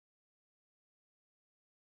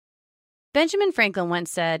Benjamin Franklin once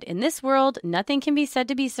said, "In this world, nothing can be said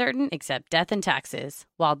to be certain except death and taxes."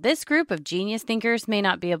 While this group of genius thinkers may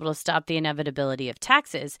not be able to stop the inevitability of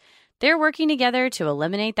taxes, they're working together to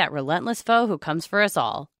eliminate that relentless foe who comes for us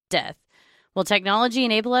all, death. Will technology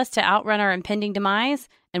enable us to outrun our impending demise?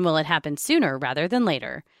 And will it happen sooner rather than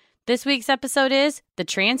later? This week's episode is the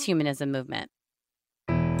Transhumanism Movement.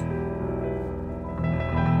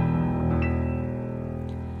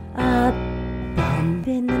 Bump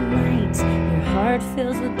in the night, your heart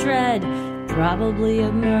fills with dread. Probably a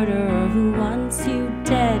murderer who wants you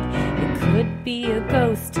dead. It could be a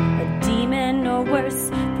ghost, a demon, or worse.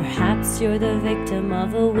 Perhaps you're the victim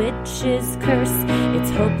of a witch's curse.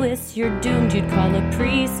 It's hopeless, you're doomed. You'd call a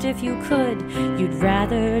priest if you could. You'd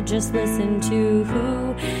rather just listen to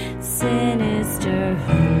who?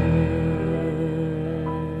 Sinisterhood.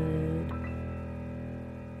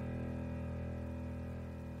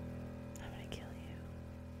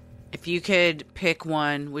 If you could pick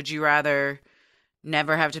one, would you rather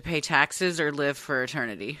never have to pay taxes or live for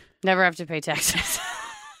eternity? Never have to pay taxes.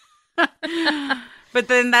 But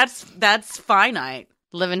then that's finite.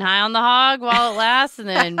 Living high on the hog while it lasts and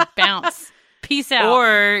then bounce. Peace out.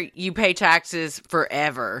 Or you pay taxes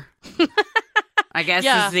forever. I guess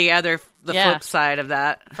is the flip side of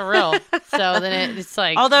that. For real. So then it's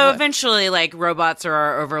like... Although eventually, like, robots are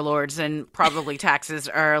our overlords and probably taxes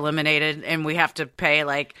are eliminated and we have to pay,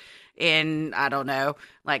 like... in, I don't know,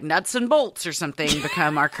 like nuts and bolts or something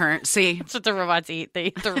become our currency. That's what the robots eat. They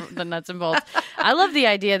eat the nuts and bolts. I love the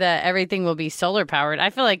idea that everything will be solar powered. I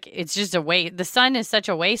feel like it's just a waste. The sun is such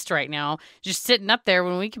a waste right now, just sitting up there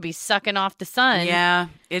when we could be sucking off the sun. Yeah,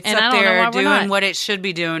 it's up there doing what it should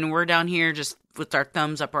be doing. We're down here just with our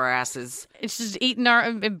thumbs up our asses. It's just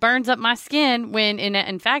it burns up my skin when,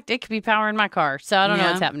 in fact, it could be powering my car. So I don't know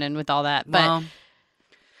what's happening with all that. But well,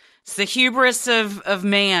 it's the hubris of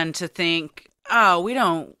man to think, oh, we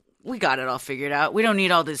got it all figured out. We don't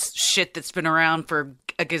need all this shit that's been around for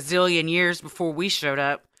a gazillion years before we showed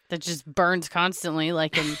up. That just burns constantly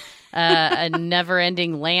like a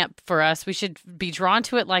never-ending lamp for us. We should be drawn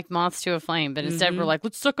to it like moths to a flame. But instead we're like,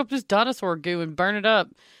 let's suck up this dinosaur goo and burn it up.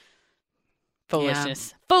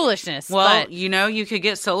 Foolishness. Yeah. Foolishness. Well, you could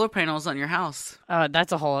get solar panels on your house.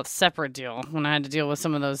 That's a whole separate deal. When I had to deal with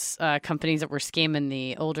some of those companies that were scamming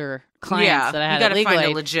the older clients that I had illegally. You got to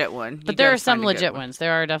find a legit one. But there are some legit ones.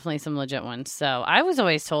 There are definitely some legit ones. So I was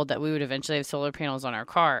always told that we would eventually have solar panels on our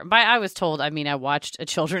car. By I was told, I mean I watched a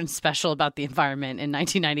children's special about the environment in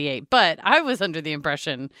 1998. But I was under the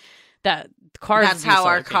impression that cars. That's how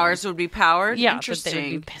our cars would be powered. Yeah, interesting. That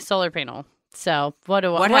they would be solar panel. So what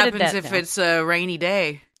happens if it's a rainy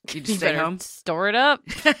day? You just stay home, store it up.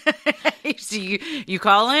 So you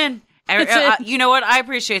call in. You know what? I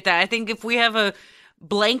appreciate that. I think if we have a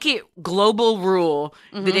blanket global rule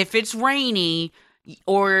that if it's rainy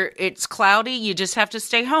or it's cloudy, you just have to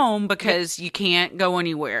stay home because you can't go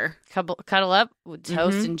anywhere. Cuddle up with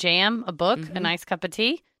toast and jam, a book, a nice cup of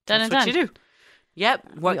tea. Done. What you do.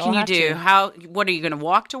 Yep. What can you do? What are you going to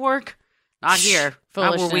walk to work? Not here.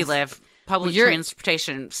 Not where we live. Public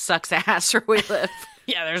transportation sucks ass where we live.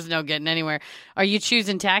 Yeah, there's no getting anywhere. Are you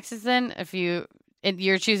choosing taxes then? If you're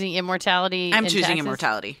choosing immortality, I'm choosing taxes?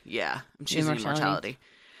 Immortality. Yeah, I'm choosing immortality.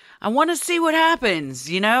 I want to see what happens.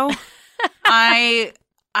 I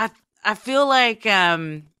feel like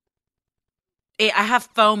I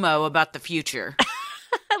have FOMO about the future.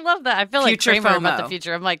 I love that. I feel future like Kramer FOMO. About the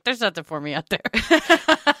future. I'm like, there's nothing for me out there.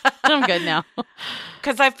 I'm good now.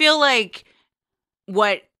 Because I feel like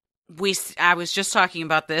I was just talking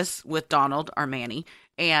about this with Donald, our Manny,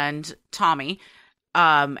 and Tommy,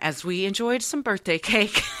 as we enjoyed some birthday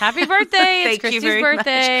cake. Happy birthday! It's Christy's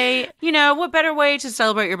birthday. Much. What better way to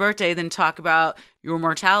celebrate your birthday than talk about your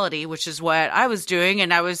mortality, which is what I was doing.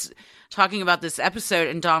 And I was talking about this episode,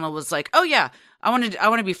 and Donald was like, "Oh yeah, I want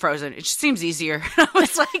to be frozen. It just seems easier." I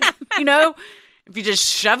was like, if you just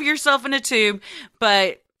shove yourself in a tube.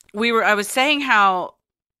 But I was saying how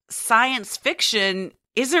science fiction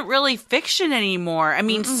isn't really fiction anymore. I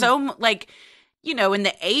mean, so like, in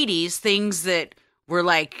the 80s, things that were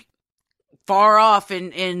like far off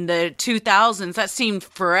in the 2000s, that seemed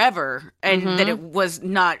forever and that it was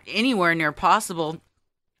not anywhere near possible.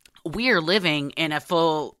 We are living in a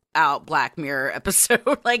full out Black Mirror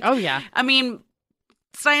episode. Like, oh yeah. I mean,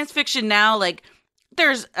 science fiction now, like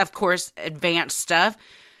there's of course advanced stuff,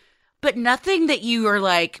 but nothing that you are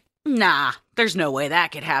like, nah, there's no way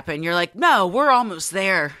that could happen. You're like, no, we're almost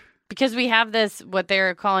there. Because we have this, what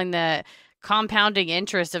they're calling the compounding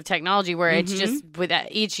interest of technology where it's just with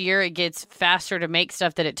each year it gets faster to make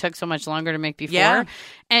stuff that it took so much longer to make before. Yeah.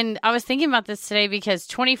 And I was thinking about this today because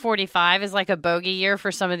 2045 is like a bogey year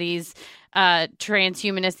for some of these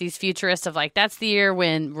transhumanists, these futurists of like, that's the year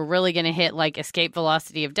when we're really going to hit like escape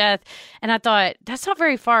velocity of death. And I thought that's not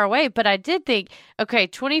very far away, but I did think, okay,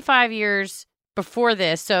 25 years before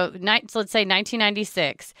this, so let's say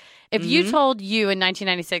 1996, if you told you in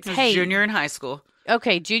 1996, hey, junior in high school.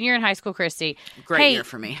 Okay, junior in high school, Christy. Great year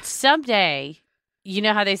for me. Someday, you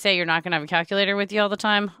know how they say you're not going to have a calculator with you all the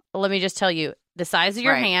time? Well, let me just tell you, the size of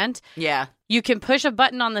your hand. Yeah. You can push a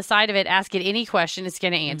button on the side of it, ask it any question. It's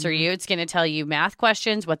going to answer you. It's going to tell you math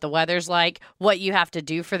questions, what the weather's like, what you have to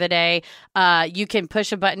do for the day. You can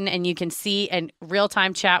push a button and you can see and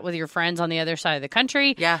real-time chat with your friends on the other side of the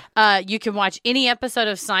country. Yeah. You can watch any episode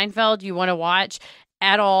of Seinfeld you want to watch.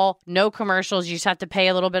 At all, no commercials. You just have to pay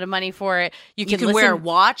a little bit of money for it. You can wear a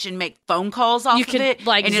watch and make phone calls off of it,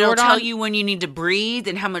 like, and it'll tell you when you need to breathe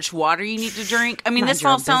and how much water you need to drink. I mean, this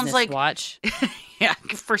all sounds like watch. Yeah.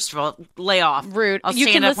 First of all, lay off. Rude. I'll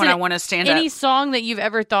stand up when I want to stand up. Any song that you've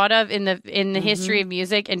ever thought of in the history of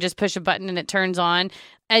music, and just push a button and it turns on.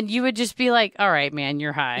 And you would just be like, all right, man,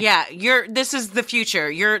 you're high. Yeah, this is the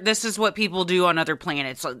future. This is what people do on other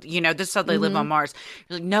planets. You know, this is how they live on Mars.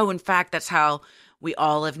 You're like, no, in fact, that's how we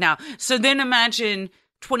all live now. So then imagine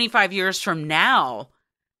 25 years from now,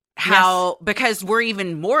 because we're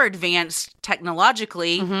even more advanced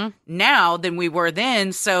technologically now than we were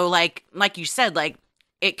then. So like you said, like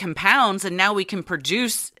it compounds and now we can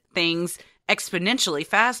produce things exponentially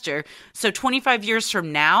faster. So 25 years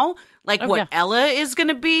from now, like Ella is going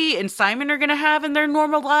to be and Simon are going to have in their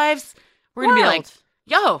normal lives, we're going to be like,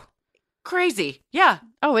 yo, crazy. Yeah.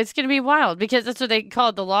 Oh, it's going to be wild because that's what they call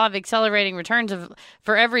it, the law of accelerating returns.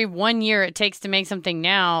 For every 1 year it takes to make something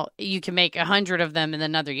now, you can make 100 of them in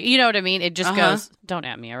another year. You know what I mean? It just goes, don't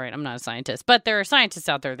at me, all right? I'm not a scientist. But there are scientists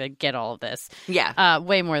out there that get all of this. Yeah.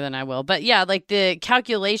 Way more than I will. But yeah, like the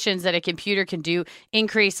calculations that a computer can do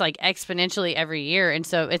increase like exponentially every year. And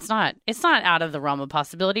so it's not out of the realm of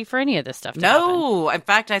possibility for any of this stuff to happen. In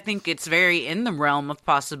fact, I think it's very in the realm of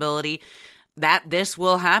possibility that this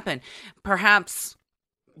will happen. Perhaps...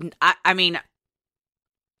 I mean,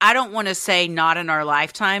 I don't want to say not in our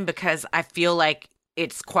lifetime because I feel like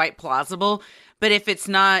it's quite plausible. But if it's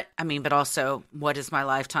not, I mean, but also, what is my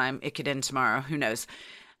lifetime? It could end tomorrow. Who knows?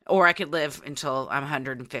 Or I could live until I'm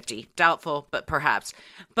 150. Doubtful, but perhaps.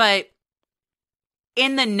 But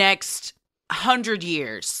in the next 100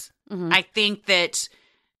 years, I think that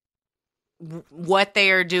what they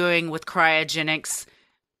are doing with cryogenics,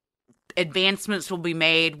 advancements will be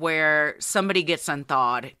made where somebody gets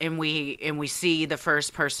unthawed and we see the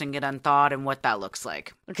first person get unthawed and what that looks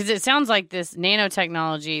like. Because it sounds like this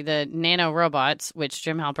nanotechnology, the nano robots, which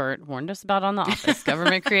Jim Halpert warned us about on The Office,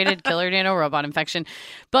 government created killer nano robot infection.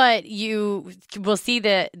 But you will see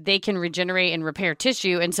that they can regenerate and repair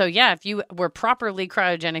tissue. And so, yeah, if you were properly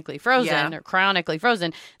cryogenically frozen or cryonically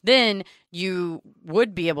frozen, then you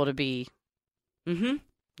would be able to be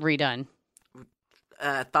redone.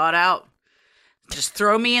 Thawed out. Just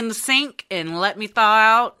throw me in the sink and let me thaw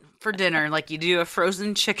out for dinner like you do a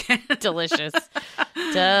frozen chicken. Delicious.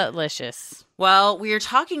 Delicious. Well, we are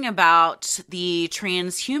talking about the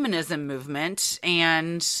transhumanism movement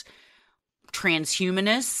and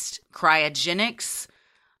transhumanists, cryogenics,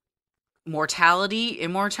 mortality,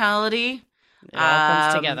 immortality. It all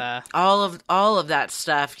comes together. All of that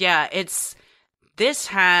stuff. Yeah, this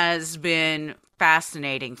has been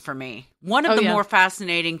fascinating for me. One of the more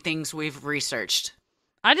fascinating things we've researched.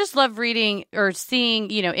 I just love reading or seeing,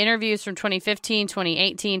 interviews from 2015,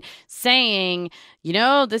 2018 saying,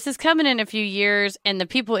 this is coming in a few years. And the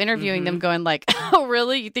people interviewing them going like, oh,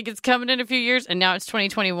 really? You think it's coming in a few years? And now it's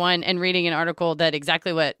 2021 and reading an article that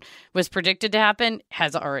exactly what was predicted to happen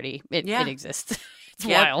has already, it exists. It's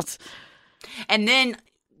wild. And then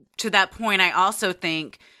to that point, I also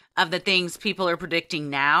think of the things people are predicting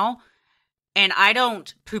now. And I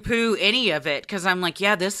don't poo-poo any of it because I'm like,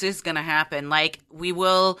 yeah, this is going to happen. Like we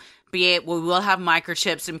will have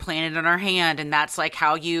microchips implanted in our hand. And that's like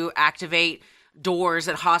how you activate doors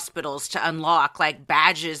at hospitals to unlock, like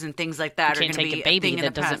badges and things like that. You can't take a baby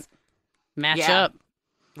that doesn't match up.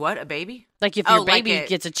 What, a baby? Like if your baby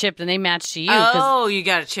gets a chip, then they match to you. Oh, you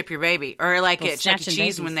got to chip your baby. Or like at Chuck E.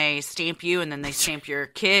 Cheese when they stamp you and then they stamp your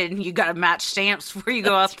kid. And you got to match stamps before you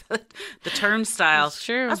go up the turnstile. That's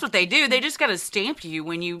true. That's what they do. They just got to stamp you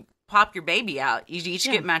when you pop your baby out. You each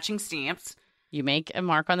get matching stamps. You make a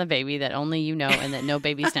mark on the baby that only you know and that no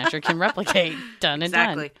baby snatcher can replicate. Done and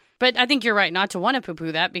done. But I think you're right not to want to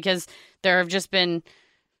poo-poo that because there's been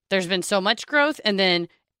so much growth and then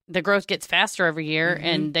the growth gets faster every year.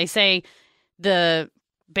 And they say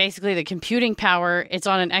basically the computing power, it's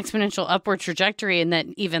on an exponential upward trajectory, and that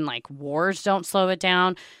even like wars don't slow it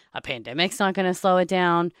down. A pandemic's not going to slow it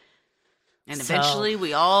down. And eventually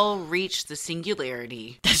we all reach the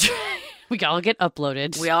singularity. That's right. We all get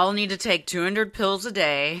uploaded. We all need to take 200 pills a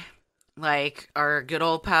day, like our good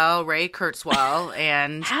old pal Ray Kurzweil.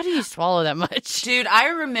 And how do you swallow that much? Dude, I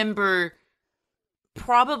remember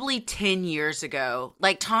probably 10 years ago,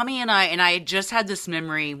 like Tommy and I had just had this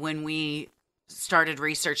memory when we started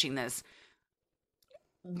researching this,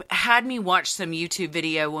 had me watch some YouTube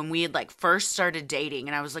video when we had like first started dating,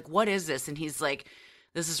 and I was like, what is this? And he's like,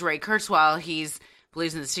 this is Ray Kurzweil. He's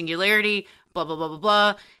believes in the singularity, blah, blah, blah, blah,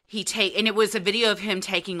 blah. And it was a video of him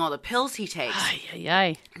taking all the pills he takes.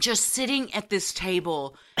 Just sitting at this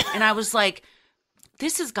table. And I was like,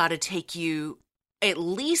 this has got to take you at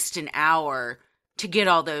least an hour to get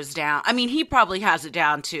all those down. I mean, he probably has it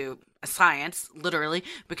down to a science, literally,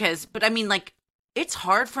 but I mean, like, it's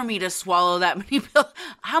hard for me to swallow that many pills.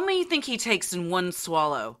 How many do you think he takes in one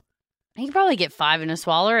swallow? You can probably get 5 in a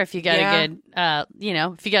swallow if you got a good,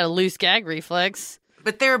 if you got a loose gag reflex.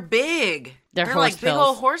 But they're big. They're like big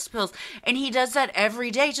old horse pills. And he does that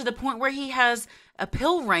every day to the point where he has a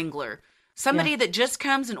pill wrangler. Somebody that just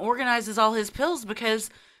comes and organizes all his pills because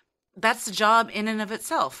that's the job in and of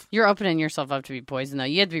itself. You're opening yourself up to be poisoned, though.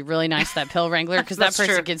 You have to be really nice to that pill wrangler because that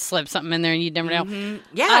person could slip something in there and you'd never know.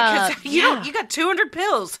 Yeah, because you got 200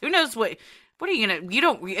 pills. Who knows what are you going to... You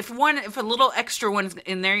don't... If a little extra one's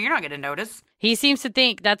in there, you're not going to notice. He seems to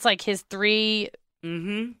think that's like his 3...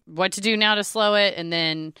 what to do now to slow it, and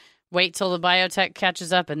then wait till the biotech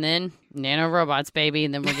catches up, and then nanorobots, baby,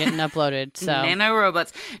 and then we're getting uploaded. So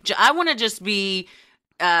nanorobots. I want to just be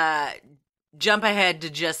jump ahead to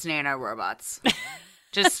just nanorobots.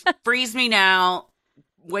 Just freeze me now,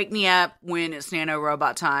 wake me up when it's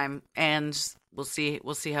nanorobot time, and we'll see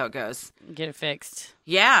how it goes. Get it fixed.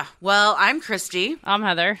 Yeah. Well, I'm Christy. I'm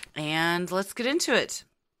Heather. And let's get into it.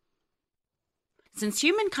 Since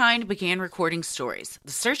humankind began recording stories,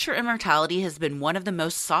 the search for immortality has been one of the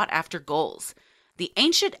most sought-after goals. The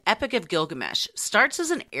ancient Epic of Gilgamesh starts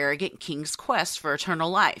as an arrogant king's quest for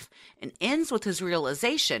eternal life and ends with his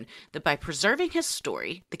realization that by preserving his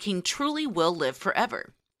story, the king truly will live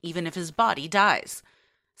forever, even if his body dies.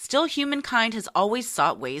 Still, humankind has always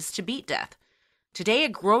sought ways to beat death. Today, a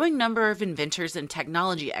growing number of inventors and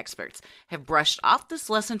technology experts have brushed off this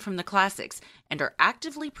lesson from the classics and are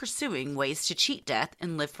actively pursuing ways to cheat death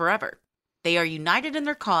and live forever. They are united in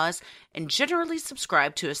their cause and generally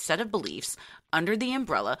subscribe to a set of beliefs under the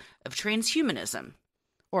umbrella of transhumanism.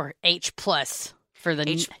 Or H+, for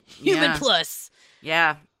the human plus.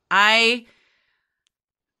 Yeah. I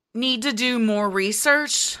need to do more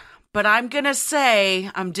research, but I'm going to say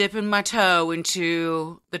I'm dipping my toe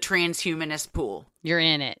into the transhumanist pool. You're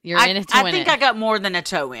in it. You're in it to win it. I think I got more than a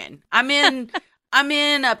toe in. I'm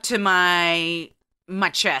in up to my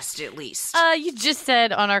chest, at least. You just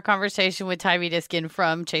said on our conversation with Tybee Diskin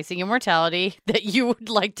from Chasing Immortality that you would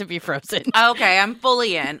like to be frozen. Okay, I'm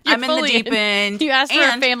fully in. I'm in the deep end. You asked for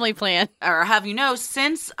a family plan. Or have you know,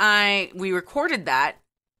 since we recorded that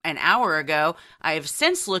an hour ago, I have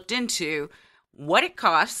since looked into what it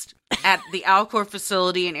cost at the Alcor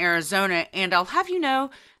facility in Arizona, and I'll have you know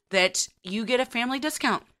that you get a family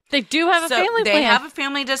discount. They do have a family plan. They have a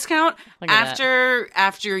family discount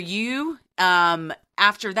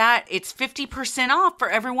after that, it's 50% off for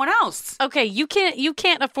everyone else. Okay, you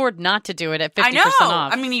can't afford not to do it at 50% I know.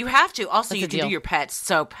 off. I mean, you have to. Also, you can do your pets.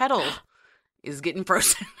 So, Petal is getting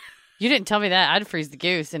frozen. You didn't tell me that. I'd freeze the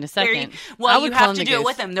goose in a second. You have to do it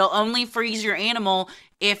with them. They'll only freeze your animal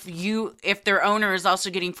if their owner is also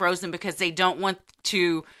getting frozen because they don't want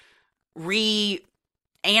to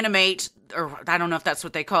reanimate, or I don't know if that's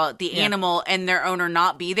what they call it, the animal and their owner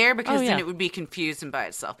not be there because then it would be confused and by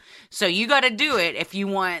itself. So you got to do it if you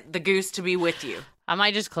want the goose to be with you. I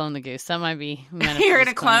might just clone the goose. That might be... You're going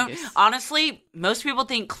to clone? Honestly, most people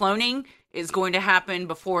think cloning is going to happen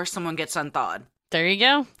before someone gets unthawed. There you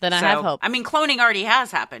go. Then I have hope. I mean, cloning already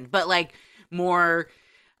has happened, but like more,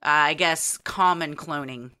 I guess, common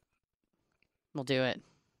cloning. We'll do it.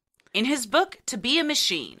 In his book, To Be a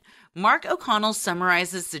Machine, Mark O'Connell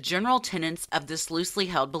summarizes the general tenets of this loosely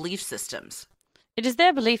held belief systems. It is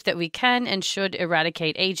their belief that we can and should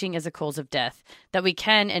eradicate aging as a cause of death, that we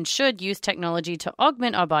can and should use technology to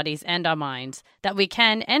augment our bodies and our minds, that we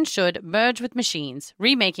can and should merge with machines,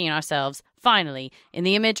 remaking ourselves, finally, in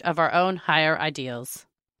the image of our own higher ideals.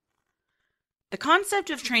 The concept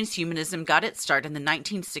of transhumanism got its start in the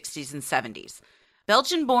 1960s and 70s.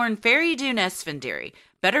 Belgian-born Ferry Dunes Venderi,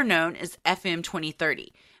 better known as FM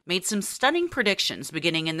 2030, made some stunning predictions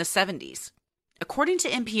beginning in the 70s. According to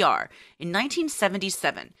NPR, in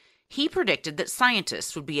 1977, he predicted that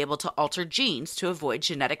scientists would be able to alter genes to avoid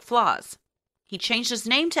genetic flaws. He changed his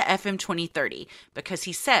name to FM 2030 because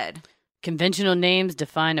he said, "Conventional names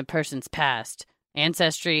define a person's past,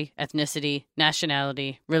 ancestry, ethnicity,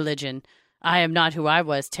 nationality, religion. I am not who I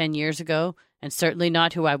was 10 years ago, and certainly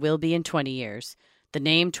not who I will be in 20 years. The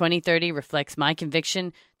name 2030 reflects my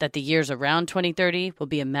conviction that the years around 2030 will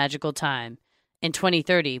be a magical time. In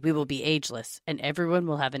 2030, we will be ageless, and everyone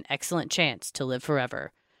will have an excellent chance to live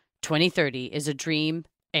forever. 2030 is a dream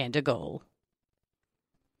and a goal."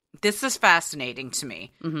 This is fascinating to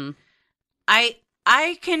me. Mm-hmm.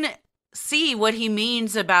 I can see what he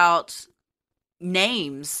means about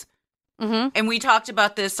names. Mm-hmm. And we talked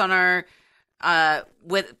about this on our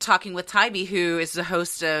with talking with Tybee, who is the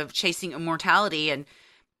host of Chasing Immortality, and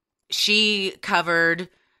she covered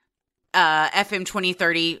FM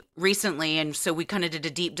 2030 recently, and so we kind of did a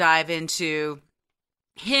deep dive into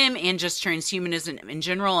him and just transhumanism in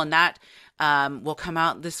general, and that will come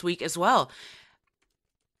out this week as well.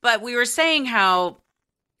 But we were saying how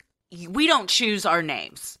we don't choose our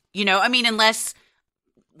names, you know. I mean, unless,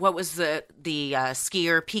 what was the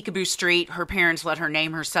skier, Peekaboo Street, her parents let her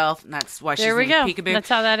name herself, and that's why she's named Peekaboo. That's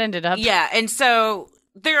how that ended up. Yeah, and so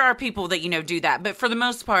there are people that, you know, do that. But for the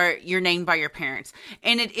most part, you're named by your parents.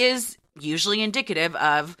 And it is usually indicative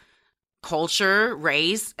of culture,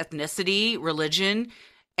 race, ethnicity, religion.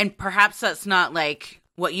 And perhaps that's not like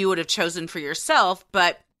what you would have chosen for yourself,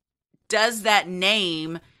 but does that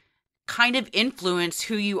name kind of influence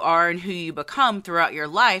who you are and who you become throughout your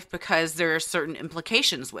life, because there are certain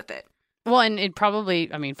implications with it? Well, and it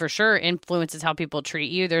probably, I mean, for sure influences how people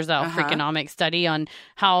treat you. There's a freakonomic study on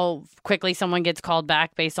how quickly someone gets called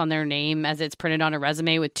back based on their name as it's printed on a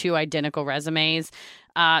resume with two identical resumes.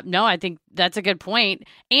 No, I think that's a good point.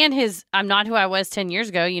 And I'm not who I was 10 years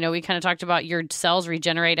ago. You know, we kind of talked about your cells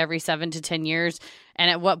regenerate every 7 to 10 years.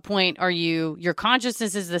 And at what point are your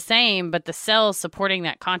consciousness is the same, but the cells supporting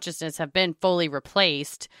that consciousness have been fully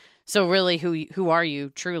replaced. So really, who are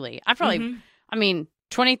you truly? I probably, I mean,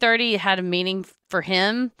 2030 had a meaning for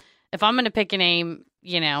him. If I'm going to pick a name,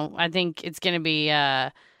 you know, I think it's going to be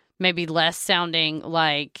maybe less sounding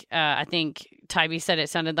like, I think Tybee said it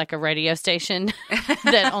sounded like a radio station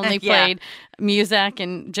that only played music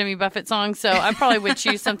and Jimmy Buffett songs. So I probably would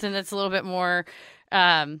choose something that's a little bit more,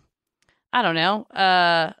 I don't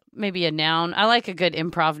know, maybe a noun. I like a good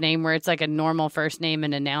improv name where it's like a normal first name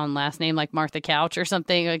and a noun last name, like Martha Couch or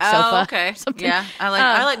something, like Sofa. Oh, okay. Something. Yeah,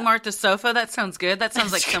 I like Martha Sofa. That sounds good. That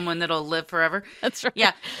sounds like someone that'll live forever. That's right.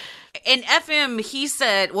 Yeah. In FM, he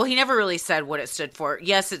said, well, he never really said what it stood for.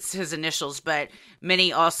 Yes, it's his initials, but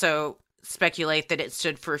many also speculate that it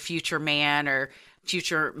stood for future man or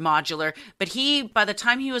future modular. But he, by the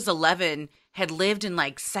time he was 11, had lived in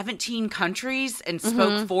like 17 countries and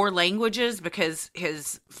spoke 4 languages because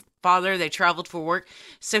his father, they traveled for work.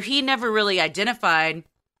 So he never really identified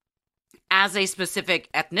as a specific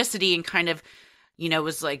ethnicity and kind of, you know,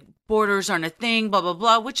 was like borders aren't a thing, blah, blah,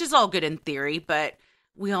 blah, which is all good in theory. But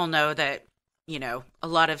we all know that, you know, a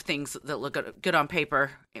lot of things that look good on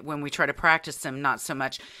paper, when we try to practice them, not so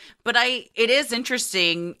much. But it is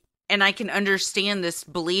interesting, and I can understand this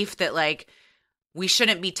belief that, like, we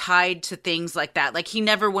shouldn't be tied to things like that. Like, he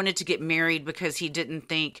never wanted to get married because he didn't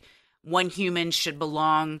think one human should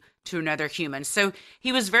belong to another human. So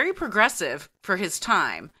he was very progressive for his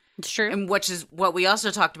time. It's true. And which is what we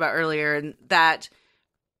also talked about earlier, and that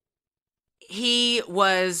he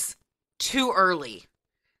was too early.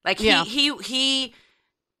 Like, he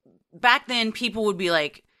back then, people would be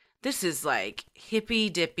like, this is like hippy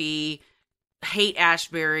dippy, hate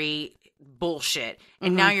Ashbury bullshit.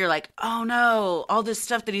 And now you're like, oh no, all this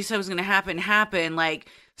stuff that he said was going to happen. Like,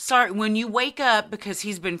 sorry, when you wake up because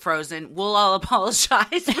he's been frozen, we'll all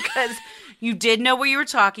apologize because you did know what you were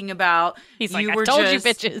talking about. He's like, I told you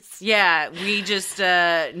bitches. Yeah, we just,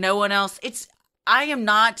 no one else. I am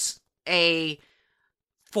not a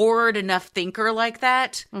forward enough thinker like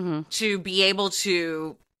that to be able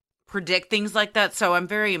to predict things like that. So I'm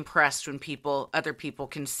very impressed when other people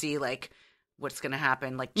can see like what's going to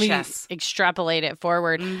happen, like chess. Extrapolate it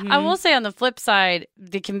forward. I will say on the flip side,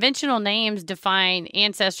 the conventional names define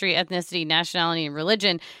ancestry, ethnicity, nationality, and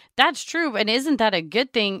religion. That's true. And isn't that a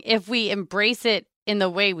good thing if we embrace it in the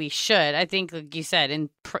way we should? I think, like you said,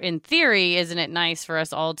 in theory, isn't it nice for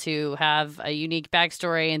us all to have a unique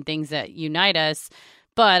backstory and things that unite us?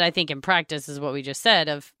 But I think in practice is what we just said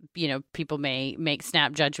of, you know, people may make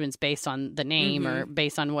snap judgments based on the name or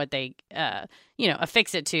based on what they,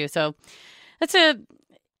 affix it to. So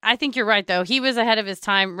I think you're right, though. He was ahead of his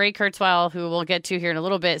time. Ray Kurzweil, who we'll get to here in a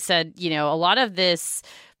little bit, said, a lot of this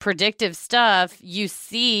predictive stuff you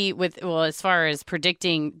see as far as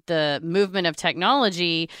predicting the movement of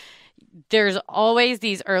technology, there's always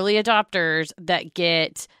these early adopters that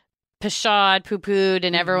get pshawed, poo-pooed,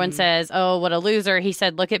 and everyone says, oh, what a loser. He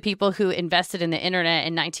said, look at people who invested in the internet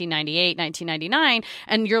in 1998, 1999,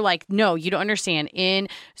 and you're like, no, you don't understand.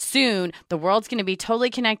 Soon, the world's going to be totally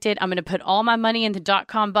connected. I'm going to put all my money in the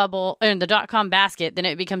dot-com bubble, in the dot-com basket, then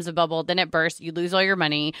it becomes a bubble, then it bursts, you lose all your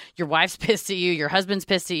money, your wife's pissed at you, your husband's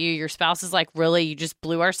pissed at you, your spouse is like, really, you just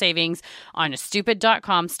blew our savings on a stupid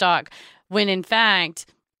dot-com stock, when in fact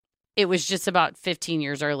it was just about 15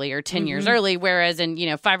 years early or 10 years early. Whereas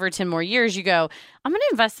in, 5 or 10 more years, you go, I'm going to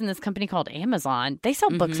invest in this company called Amazon. They sell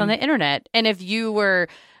books on the internet. And if you were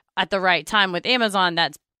at the right time with Amazon,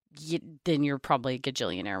 then you're probably a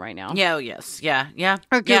gajillionaire right now. Yeah. Oh, yes. Yeah. Yeah.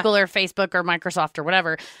 Or Google or Facebook or Microsoft or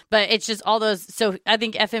whatever. But it's just all those. So I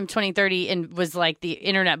think FM 2030 was like the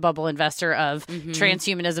internet bubble investor of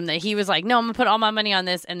transhumanism, that he was like, no, I'm going to put all my money on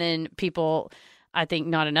this. And then I think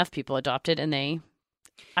not enough people adopted, and they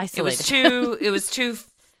isolated. It was too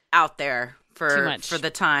out there for the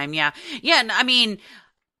time. Yeah. Yeah. And I mean,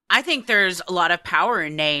 I think there's a lot of power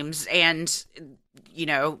in names, and,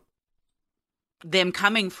 them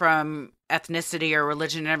coming from ethnicity or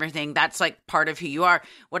religion and everything, that's like part of who you are.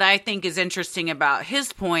 What I think is interesting about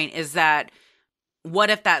his point is that what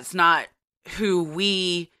if that's not who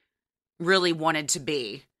we really wanted to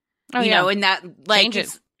be? And that like,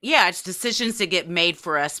 it's decisions that get made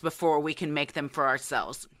for us before we can make them for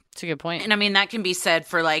ourselves. That's a good point. And I mean, that can be said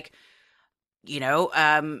for like,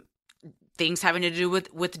 things having to do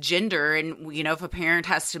with gender. And, if a parent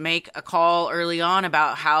has to make a call early on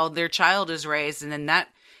about how their child is raised, and then that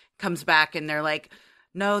comes back and they're like,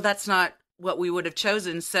 no, that's not what we would have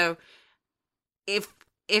chosen. So if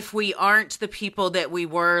we aren't the people that we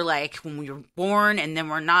were like when we were born, and then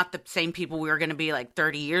we're not the same people we were going to be like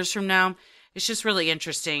 30 years from now, it's just really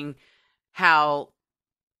interesting how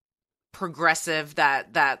progressive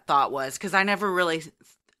that thought was. Because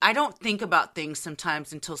I don't think about things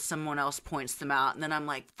sometimes until someone else points them out. And then I'm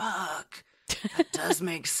like, fuck, that does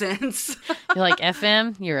make sense. You're like,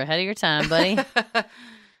 FM, you're ahead of your time, buddy.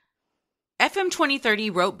 FM 2030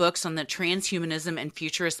 wrote books on the transhumanism and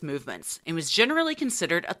futurist movements and was generally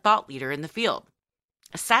considered a thought leader in the field.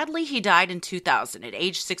 Sadly, he died in 2000 at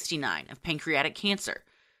age 69 of pancreatic cancer.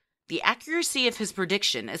 The accuracy of his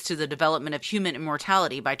prediction as to the development of human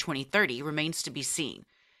immortality by 2030 remains to be seen.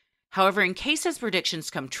 However, in case his predictions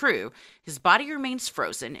come true, his body remains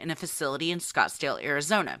frozen in a facility in Scottsdale,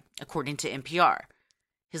 Arizona, according to NPR.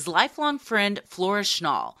 His lifelong friend Flora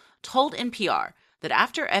Schnall told NPR that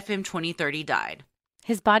after FM 2030 died,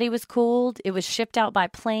 his body was cooled, it was shipped out by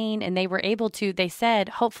plane, and they were able to, they said,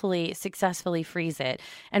 hopefully successfully freeze it.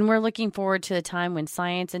 And we're looking forward to the time when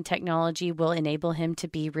science and technology will enable him to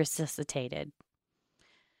be resuscitated.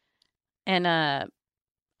 And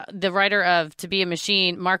the writer of To Be a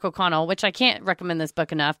Machine, Mark O'Connell, which I can't recommend this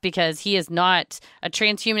book enough because he is not a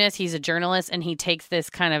transhumanist, he's a journalist, and he takes this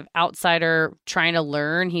kind of outsider trying to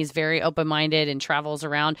learn. He's very open-minded and travels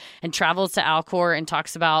around and travels to Alcor and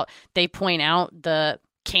talks about, they point out the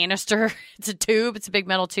canister. It's a tube, it's a big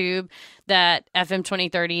metal tube that FM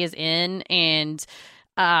 2030 is in, and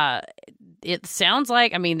it sounds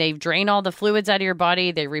like, they've drained all the fluids out of your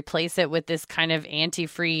body. They replace it with this kind of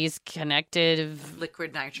antifreeze connective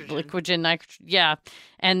liquid nitrogen. Yeah.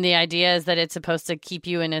 And the idea is that it's supposed to keep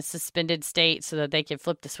you in a suspended state so that they can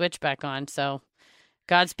flip the switch back on. So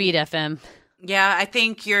Godspeed, FM. Yeah. I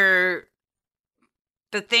think the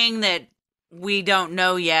thing that we don't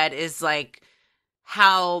know yet is like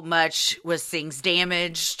how much was things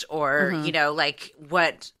damaged, or, like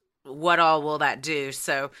what all will that do?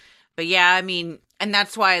 So, but yeah, and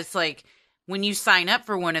that's why it's like when you sign up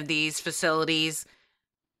for one of these facilities,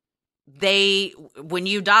 when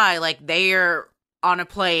you die, like they are on a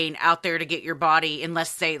plane out there to get your body,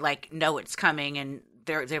 unless they like know it's coming and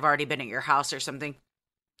they've already been at your house or something,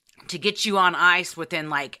 to get you on ice within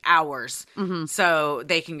like hours, so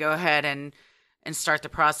they can go ahead and start the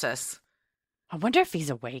process. I wonder if he's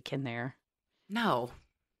awake in there. No,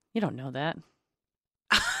 you don't know that.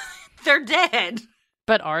 They're dead.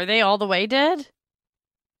 But are they all the way dead?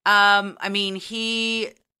 He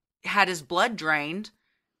had his blood drained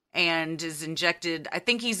and is injected. I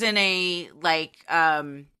think he's in a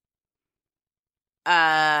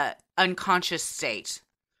unconscious state.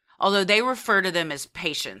 Although they refer to them as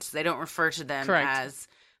patients. They don't refer to them as,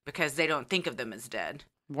 because they don't think of them as dead.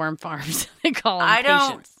 Worm farms. They call them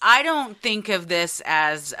patients. I don't think of this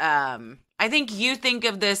as, I I think you think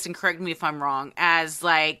of this, and correct me if I'm wrong, as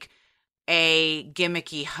like a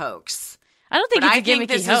gimmicky hoax. I don't think but it's I a gimmicky think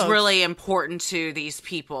this hoax. is really important to these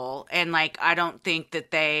people, and like I don't think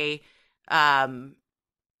that they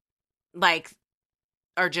like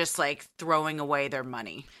are just like throwing away their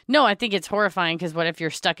money. No, I think it's horrifying because what if you're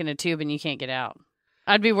stuck in a tube and you can't get out?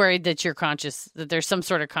 I'd be worried that you're conscious, that there's some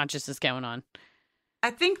sort of consciousness going on. I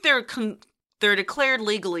think they're declared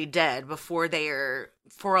legally dead before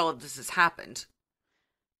all of this has happened.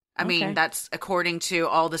 I mean, that's according to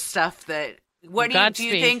all the stuff that. What do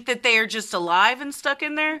you think that they are just alive and stuck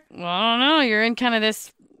in there? Well, I don't know. You're in kind of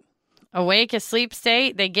this awake, asleep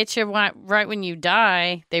state. They get you right when you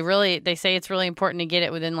die. They say it's really important to get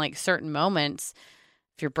it within like certain moments.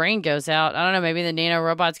 If your brain goes out, I don't know, maybe the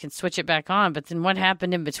nanorobots can switch it back on, but then what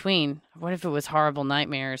happened in between? What if it was horrible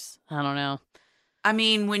nightmares? I don't know. I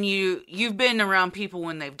mean, when you've been around people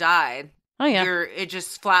when they've died. Oh, yeah. It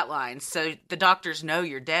just flatlines, so the doctors know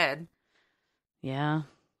you're dead. Yeah.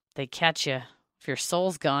 They catch you. If your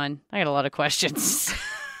soul's gone, I got a lot of questions.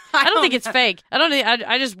 I don't think it's fake.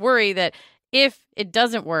 I just worry that if it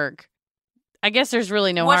doesn't work, I guess there's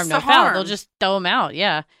really no harm, no foul. They'll just throw them out.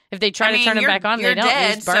 Yeah. If they try to turn them back on, they don't.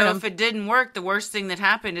 Dead, just burn them. If it didn't work, the worst thing that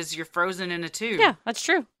happened is you're frozen in a tube. Yeah, that's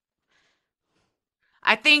true.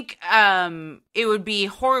 I think it would be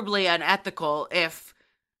horribly unethical if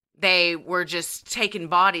they were just taking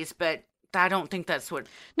bodies, but I don't think that's what.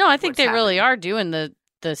 No, I think they really are doing the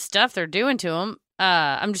stuff they're doing to them.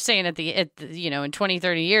 I'm just saying in 20,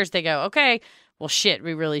 30 years, they go, okay, well, shit,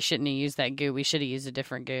 we really shouldn't have used that goo. We should have used a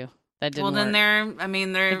different goo. That didn't work. Well,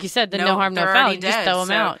 then they're like you said, no harm, no foul. You just throw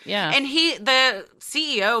them out. Yeah. And the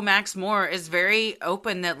CEO, Max Moore, is very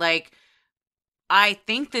open that like, I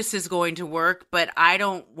think this is going to work, but I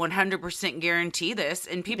don't 100% guarantee this.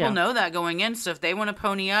 And people know that going in. So if they want to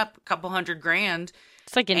pony up a couple $100,000,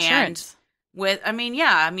 it's like insurance.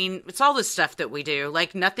 It's all this stuff that we do.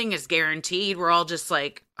 Like nothing is guaranteed. We're all just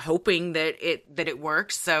like hoping that it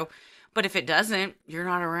works. So, but if it doesn't, you're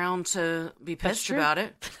not around to be pissed about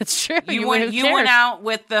it. That's true. You went out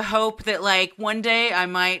with the hope that like one day I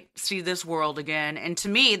might see this world again. And to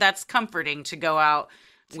me, that's comforting to go out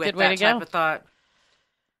with that type of thought.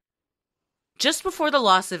 Just before the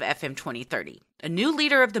loss of FM 2030, a new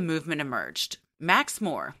leader of the movement emerged. Max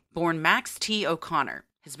Moore, born Max T. O'Connor,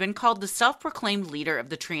 has been called the self-proclaimed leader of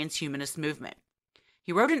the Transhumanist Movement.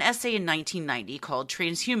 He wrote an essay in 1990 called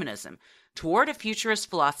Transhumanism, Toward a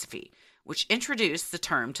Futurist Philosophy, which introduced the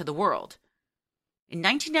term to the world. In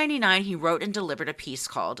 1999, he wrote and delivered a piece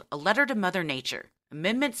called A Letter to Mother Nature,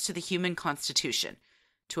 Amendments to the Human Constitution,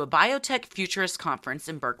 to a biotech futurist conference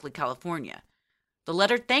in Berkeley, California. The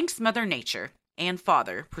letter thanks Mother Nature, and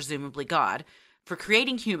Father, presumably God, for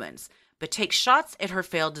creating humans, but takes shots at her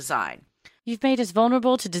failed design. You've made us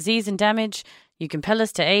vulnerable to disease and damage. You compel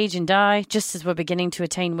us to age and die, just as we're beginning to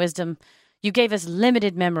attain wisdom. You gave us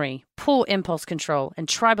limited memory, poor impulse control, and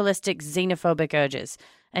tribalistic xenophobic urges.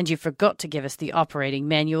 And you forgot to give us the operating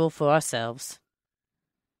manual for ourselves.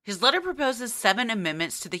 His letter proposes 7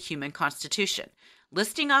 amendments to the human constitution,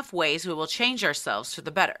 listing off ways we will change ourselves for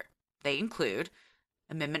the better. They include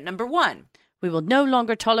Amendment number 1. We will no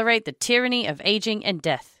longer tolerate the tyranny of aging and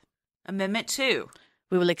death. Amendment 2.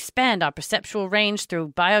 We will expand our perceptual range through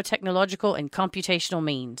biotechnological and computational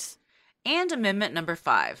means. And Amendment number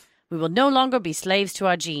 5. We will no longer be slaves to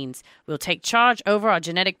our genes. We'll take charge over our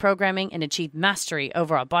genetic programming and achieve mastery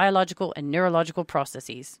over our biological and neurological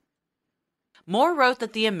processes. Moore wrote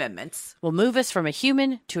that the amendments will move us from a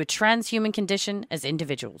human to a transhuman condition as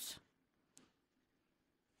individuals.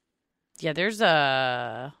 Yeah, there's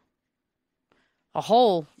a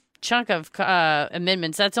whole chunk of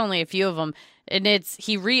amendments. That's only a few of them. And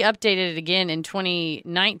he re-updated it again in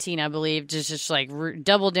 2019, I believe, to just like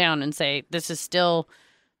double down and say, this is still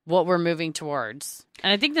what we're moving towards.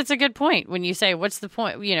 And I think that's a good point when you say, what's the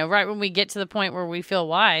point? You know, right when we get to the point where we feel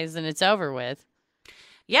wise and it's over with.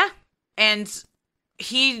 Yeah. And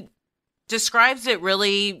he describes it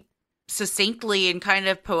really succinctly and kind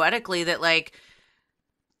of poetically that like,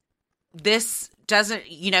 this doesn't,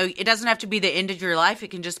 it doesn't have to be the end of your life.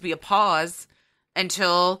 It can just be a pause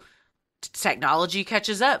until technology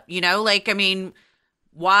catches up,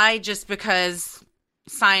 why just because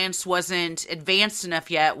science wasn't advanced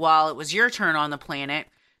enough yet while it was your turn on the planet,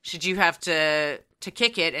 should you have to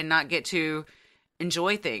kick it and not get to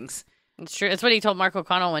enjoy things? It's true. It's what he told Mark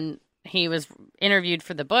O'Connell when he was interviewed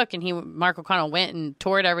for the book, and Mark O'Connell went and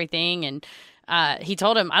toured everything and he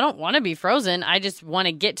told him, I don't want to be frozen. I just want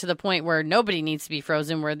to get to the point where nobody needs to be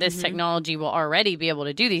frozen, where this technology will already be able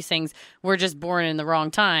to do these things. We're just born in the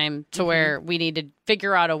wrong time to where we need to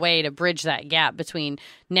figure out a way to bridge that gap between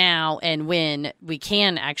now and when we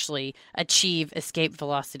can actually achieve escape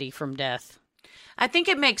velocity from death. I think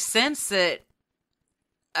it makes sense that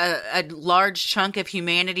a large chunk of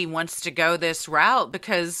humanity wants to go this route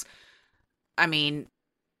because, I mean,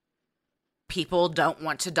 people don't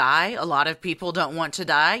want to die. A lot of people don't want to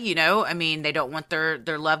die, you know? I mean, they don't want their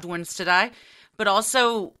loved ones to die. But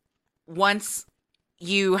also, once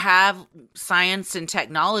you have science and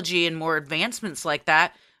technology and more advancements like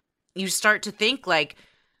that, you start to think like,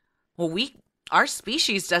 well, our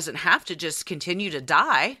species doesn't have to just continue to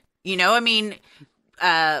die. You know, I mean,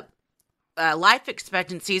 life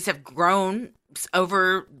expectancies have grown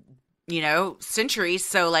over, you know, centuries.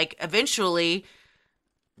 So, like, eventually,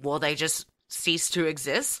 will they just cease to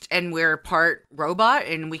exist and we're part robot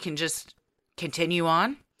and we can just continue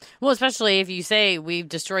on? Well, especially if you say we've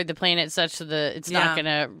destroyed the planet such that it's not going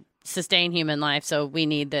to sustain human life. So we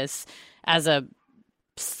need this as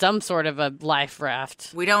some sort of a life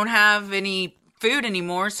raft. We don't have any food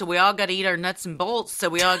anymore, so we all got to eat our nuts and bolts. So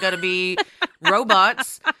we all got to be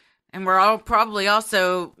robots. And we're all probably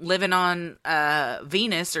also living on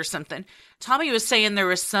Venus or something. Tommy was saying there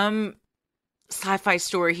was some sci-fi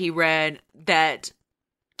story he read that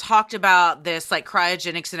talked about this, like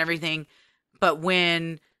cryogenics and everything. But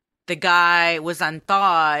when the guy was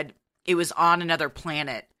unthawed, it was on another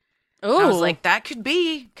planet. Oh, I was like, that could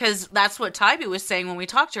be, because that's what Tybee was saying when we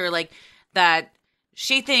talked to her, like that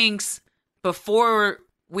she thinks before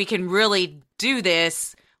we can really do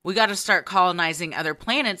this, we got to start colonizing other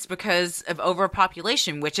planets because of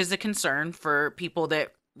overpopulation, which is a concern for people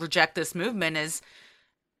that reject this movement. Is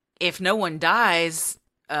if no one dies,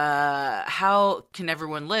 how can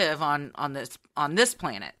everyone live on this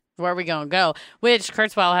planet? Where are we going to go? Which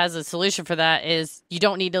Kurzweil has a solution for that is you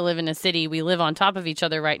don't need to live in a city. We live on top of each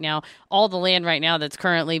other right now. All the land right now that's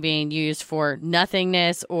currently being used for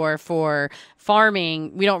nothingness or for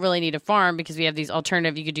farming, we don't really need a farm because we have these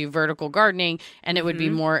alternative. You could do vertical gardening and it would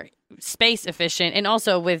be more space efficient. And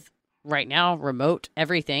also with right now, remote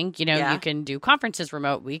everything, you know, you can do conferences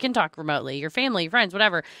remote. We can talk remotely, your family, friends,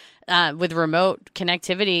 whatever. With remote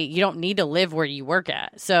connectivity, you don't need to live where you work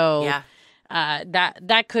at. So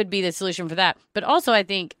that could be the solution for that. But also, I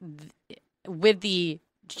think with the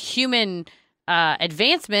human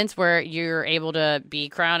advancements where you're able to be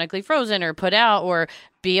cryonically frozen or put out or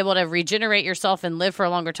be able to regenerate yourself and live for a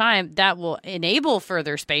longer time, that will enable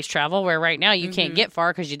further space travel where right now you can't get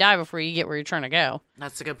far because you die before you get where you're trying to go.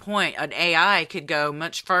 That's a good point. An AI could go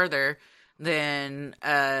much further than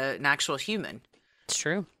an actual human. It's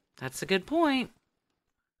true. That's a good point.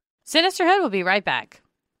 Sinisterhood will be right back.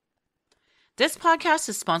 This podcast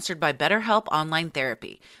is sponsored by BetterHelp Online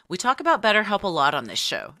Therapy. We talk about BetterHelp a lot on this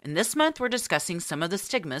show, and this month we're discussing some of the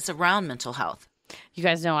stigmas around mental health. You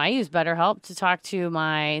guys know I use BetterHelp to talk to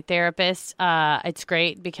my therapist. It's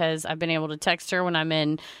great because I've been able to text her when I'm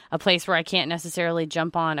in a place where I can't necessarily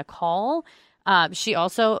jump on a call. She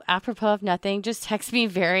also, apropos of nothing, just texts me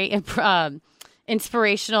very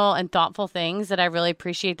inspirational and thoughtful things that I really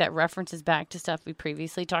appreciate that references back to stuff we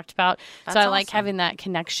previously talked about. That's so I awesome. like having that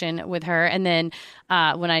connection with her. And then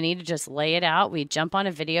when I need to just lay it out, we jump on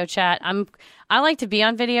a video chat. I like to be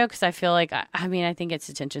on video because I feel like, I think it's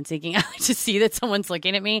attention seeking. I like to see that someone's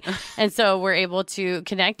looking at me. And so we're able to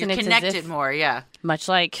connect. You're and it's connected as if, more, yeah. much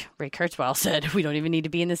like Ray Kurzweil said, we don't even need to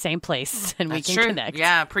be in the same place and That's we can true. connect.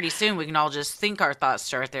 Yeah, pretty soon we can all just think our thoughts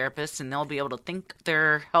to our therapist and they'll be able to think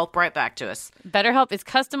their help right back to us. BetterHelp is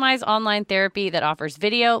customized online therapy that offers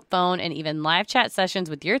video, phone, and even live chat sessions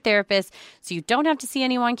with your therapist, so you don't have to see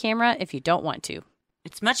anyone on camera if you don't want to.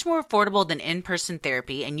 It's much more affordable than in-person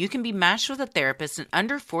therapy, and you can be matched with a therapist in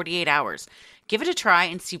under 48 hours. Give it a try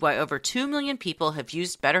and see why over 2 million people have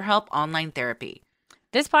used BetterHelp online therapy.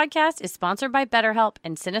 This podcast is sponsored by BetterHelp,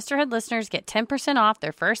 and Sinisterhood listeners get 10% off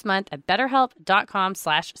their first month at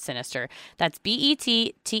betterhelp.com/sinister. That's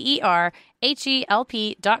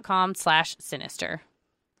BetterHelp.com/sinister.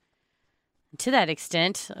 To that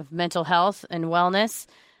extent of mental health and wellness,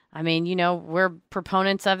 I mean, you know, we're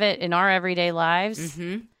proponents of it in our everyday lives.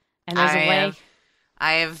 Mm-hmm. And there's a way.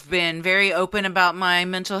 I have been very open about my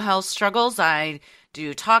mental health struggles. I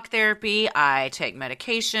do talk therapy. I take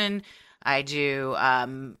medication. I do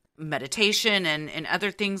meditation and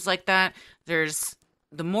other things like that. The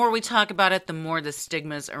more we talk about it, the more the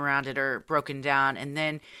stigmas around it are broken down. And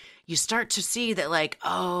then you start to see that, like,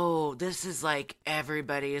 oh, this is like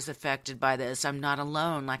everybody is affected by this. I'm not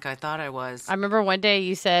alone like I thought I was. I remember one day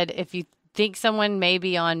you said if you think someone may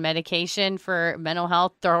be on medication for mental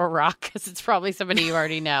health, throw a rock because it's probably somebody you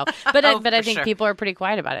already know. But I think people are pretty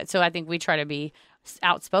quiet about it. So I think we try to be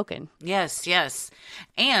outspoken. Yes, yes.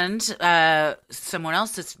 And someone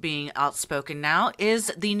else that's being outspoken now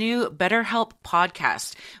is the new BetterHelp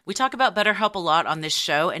podcast. We talk about BetterHelp a lot on this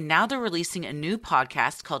show, and now they're releasing a new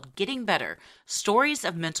podcast called Getting Better, Stories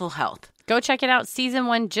of Mental Health. Go check it out. Season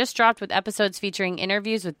 1 just dropped with episodes featuring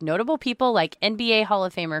interviews with notable people like NBA Hall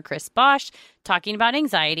of Famer Chris Bosh talking about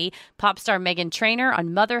anxiety, pop star Meghan Trainor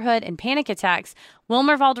on motherhood and panic attacks,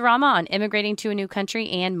 Wilmer Valderrama on immigrating to a new country,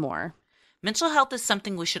 and more. Mental health is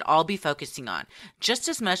something we should all be focusing on, just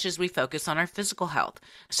as much as we focus on our physical health.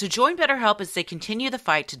 So join BetterHelp as they continue the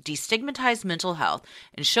fight to destigmatize mental health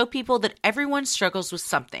and show people that everyone struggles with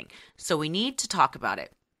something. So we need to talk about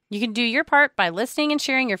it. You can do your part by listening and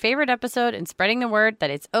sharing your favorite episode and spreading the word that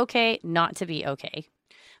it's okay not to be okay.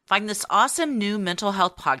 Find this awesome new mental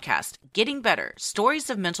health podcast, Getting Better, Stories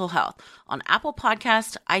of Mental Health, on Apple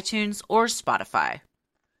Podcasts, iTunes, or Spotify.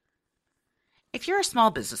 If you're a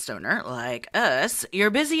small business owner like us, you're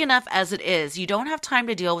busy enough as it is. You don't have time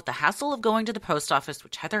to deal with the hassle of going to the post office,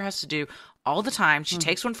 which Heather has to do all the time. She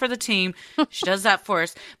takes one for the team. She does that for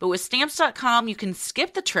us. But with Stamps.com, you can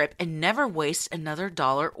skip the trip and never waste another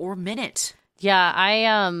dollar or minute. Yeah,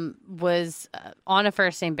 I was on a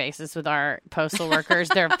first name basis with our postal workers.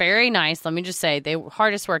 They're very nice. Let me just say, they were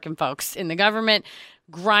hardest working folks in the government,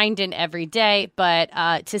 grinding every day. But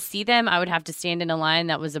to see them, I would have to stand in a line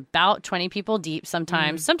that was about 20 people deep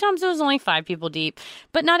sometimes. Sometimes it was only 5 people deep.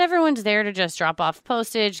 But not everyone's there to just drop off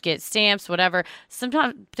postage, get stamps, whatever.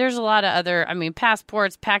 Sometimes there's a lot of other,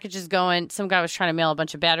 passports, packages going. Some guy was trying to mail a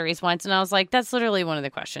bunch of batteries once. And I was like, that's literally one of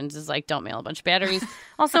the questions is like, don't mail a bunch of batteries.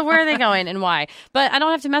 Also, where are they going and why? But I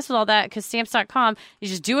don't have to mess with all that because Stamps.com, you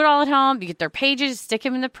just do it all at home. You get their pages, stick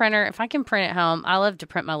them in the printer. If I can print at home, I love to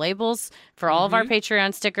print my labels for all of our Patreon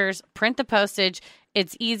stickers, print the postage.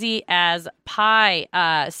 It's easy as pie.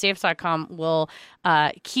 Stamps.com will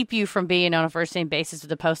keep you from being on a first name basis with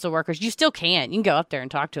the postal workers. You still can. You can go up there and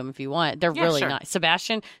talk to them if you want. They're really nice.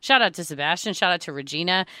 Sebastian, shout out to Sebastian. Shout out to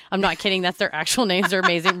Regina. I'm not kidding. That's their actual names. They're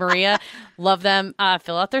amazing. Maria, love them.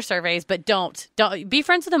 Fill out their surveys, but don't be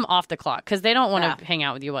friends with them off the clock because they don't want to hang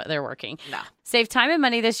out with you while they're working. No. Save time and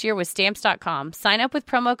money this year with Stamps.com. Sign up with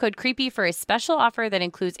promo code CREEPY for a special offer that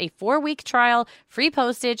includes a 4-week trial, free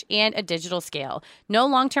postage, and a digital scale. No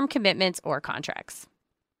long-term commitments or contracts.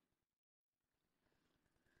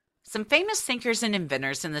 Some famous thinkers and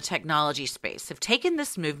inventors in the technology space have taken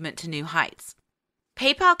this movement to new heights.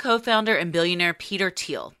 PayPal co-founder and billionaire Peter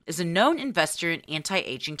Thiel is a known investor in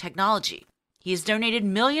anti-aging technology. He has donated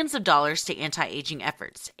millions of dollars to anti-aging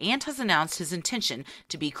efforts and has announced his intention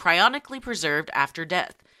to be cryonically preserved after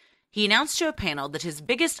death. He announced to a panel that his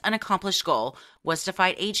biggest unaccomplished goal was to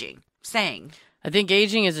fight aging, saying, I think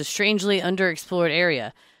aging is a strangely underexplored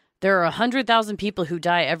area. There are 100,000 people who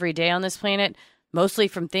die every day on this planet, mostly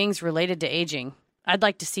from things related to aging. I'd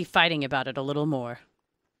like to see fighting about it a little more.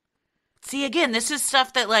 See, again, this is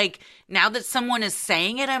stuff that, now that someone is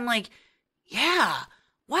saying it, I'm like, yeah,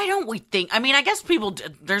 why don't we think? I guess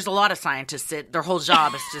there's a lot of scientists that their whole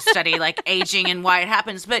job is to study, aging and why it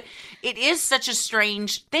happens. But it is such a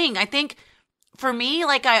strange thing. I think, for me,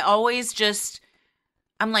 I always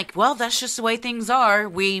I'm like, well, that's just the way things are.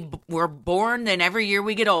 We're born, then every year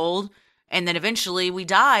we get old, and then eventually we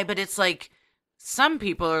die. But it's some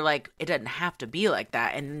people are like, it doesn't have to be like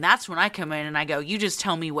that. And that's when I come in and I go, you just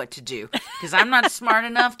tell me what to do. Because I'm not smart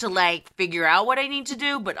enough to figure out what I need to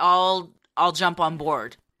do, but I'll jump on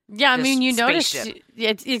board. Yeah, you notice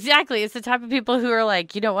it's exactly. It's the type of people who are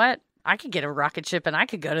like, you know what? I could get a rocket ship and I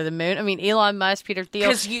could go to the moon. Elon Musk, Peter Thiel.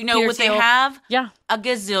 Because they have? Yeah. $1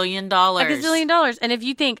 gazillion. $1 gazillion. And if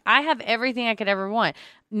you think I have everything I could ever want,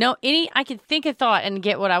 I could think a thought and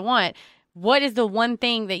get what I want. What is the one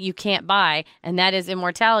thing that you can't buy? And that is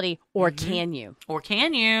immortality. Or can you? Or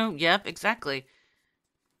can you? Yep, exactly.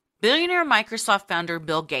 Billionaire Microsoft founder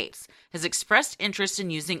Bill Gates has expressed interest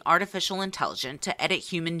in using artificial intelligence to edit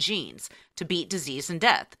human genes to beat disease and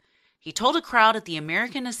death. He told a crowd at the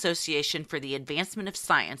American Association for the Advancement of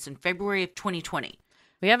Science in February of 2020.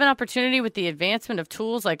 We have an opportunity with the advancement of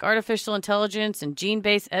tools like artificial intelligence and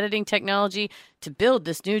gene-based editing technology to build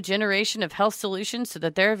this new generation of health solutions so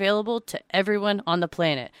that they're available to everyone on the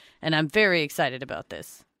planet. And I'm very excited about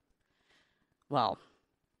this. Well,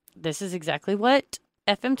 this is exactly what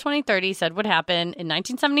FM 2030 said would happen in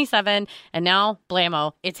 1977, and now,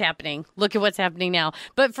 blammo, it's happening. Look at what's happening now.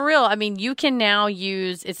 But for real, you can now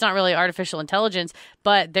use, it's not really artificial intelligence,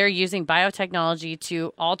 but they're using biotechnology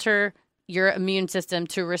to alter your immune system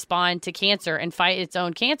to respond to cancer and fight its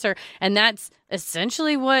own cancer. And that's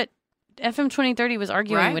essentially what FM 2030 was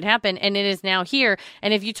arguing Right. would happen, and it is now here.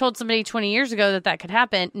 And if you told somebody 20 years ago that could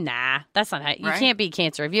happen, nah, that's not how you Right. can't beat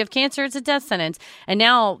cancer. If you have cancer, it's a death sentence. And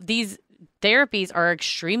now these therapies are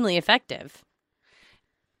extremely effective.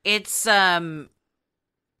 It's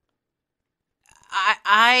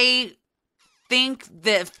I think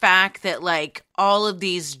the fact that like all of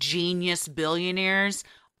these genius billionaires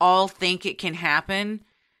all think it can happen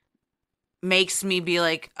makes me be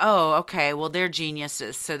like, oh, okay, well, they're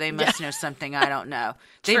geniuses, so they must know something I don't know.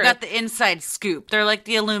 They've True. got the inside scoop. They're like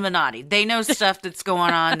the Illuminati. They know stuff that's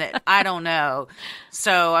going on that I don't know.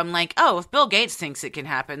 So I'm like, oh, if Bill Gates thinks it can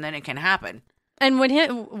happen, then it can happen. And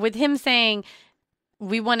with him saying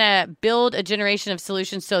we want to build a generation of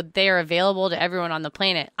solutions so they are available to everyone on the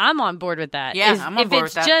planet, I'm on board with that. Yeah, I'm on board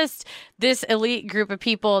with that. If it's just this elite group of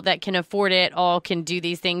people that can afford it, all can do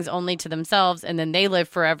these things only to themselves, and then they live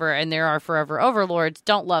forever and there are forever overlords,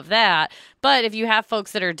 don't love that. But if you have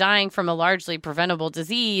folks that are dying from a largely preventable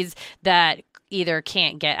disease that either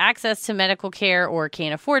can't get access to medical care or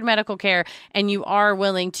can't afford medical care, and you are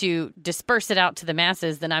willing to disperse it out to the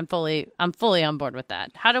masses, then I'm fully on board with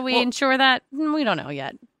that. How do we ensure that? We don't know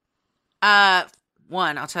yet.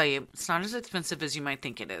 One, I'll tell you, it's not as expensive as you might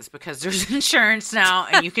think it is because there's insurance now,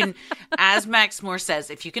 and you can, as Max Moore says,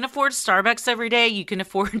 if you can afford Starbucks every day, you can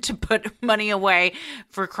afford to put money away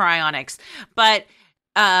for cryonics. But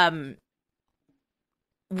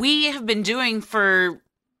we have been doing for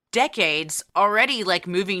decades already, like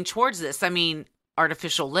moving towards this. I mean,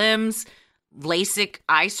 artificial limbs, LASIK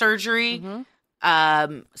eye surgery.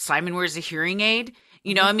 Simon wears a hearing aid.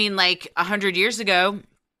 You know, I mean, like 100 years ago,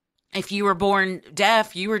 if you were born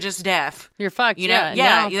deaf, you were just deaf. You're fucked. You know,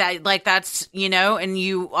 Yeah. like that's, you know, and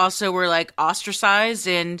you also were like ostracized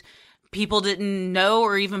and people didn't know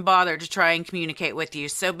or even bother to try and communicate with you.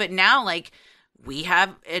 So, but now, like, we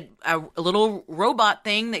have a little robot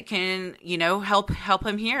thing that can, you know, help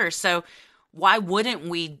him hear. So why wouldn't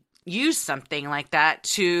we use something like that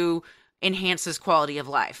to enhance his quality of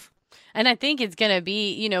life? And I think it's going to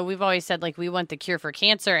be, you know, we've always said, like, we want the cure for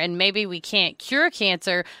cancer, and maybe we can't cure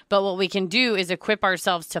cancer, but what we can do is equip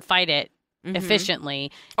ourselves to fight it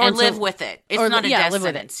efficiently. Or and live with it. It's not a death live with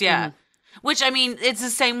it. sentence. Yeah. Which, I mean, it's the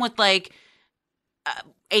same with, like,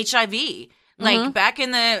 HIV. Like, back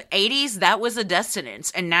in the 80s, that was a death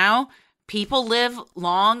sentence. And now people live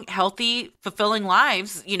long, healthy, fulfilling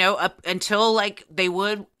lives, you know, up until, like, they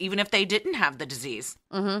would even if they didn't have the disease.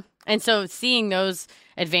 And so seeing those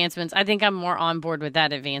advancements, I think I'm more on board with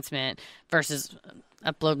that advancement versus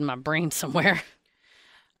uploading my brain somewhere.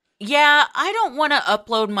 Yeah, I don't want to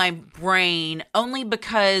upload my brain only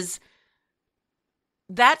because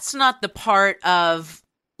that's not the part of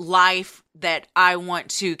life that I want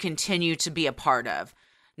to continue to be a part of.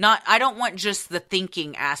 I don't want just the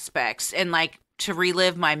thinking aspects and like to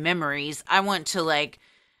relive my memories. I want to like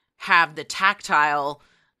have the tactile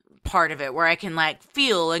part of it where I can like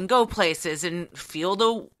feel and go places and feel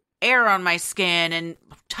the air on my skin and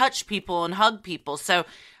touch people and hug people. So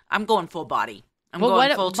I'm going full body.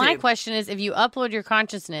 My question is, if you upload your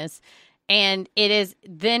consciousness and it is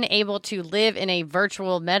then able to live in a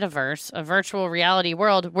virtual metaverse, a virtual reality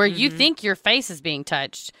world where you think your face is being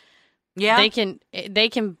touched, they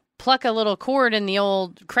can pluck a little cord in the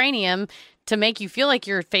old cranium to make you feel like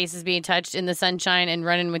your face is being touched in the sunshine and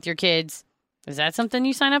running with your kids. Is that something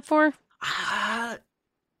you sign up for?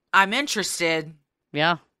 I'm interested.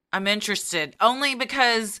 Yeah. I'm interested only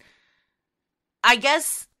because I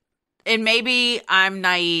guess, and maybe I'm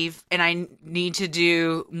naive and I need to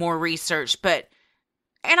do more research, but,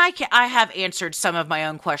 and I have answered some of my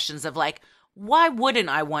own questions of like, why wouldn't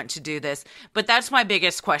I want to do this? But that's my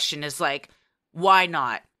biggest question is like, why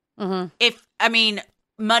not? If, I mean,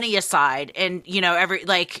 money aside and, you know,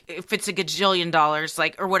 if it's a gajillion dollars,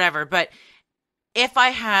 like, or whatever, but if I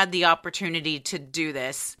had the opportunity to do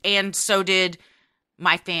this, and so did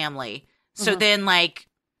my family, so then, like,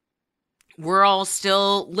 we're all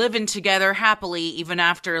still living together happily, even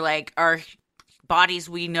after, like, our bodies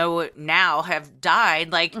we know now have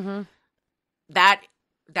died, like,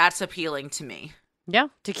 that's appealing to me. Yeah,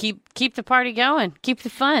 to keep the party going, keep the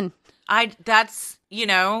fun. You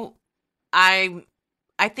know, I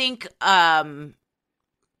think a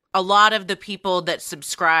lot of the people that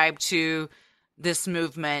subscribe to this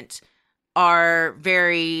movement are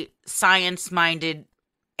very science-minded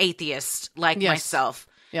atheists like myself.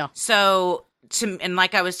 Yeah. So, and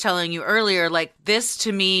like I was telling you earlier, like this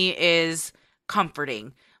to me is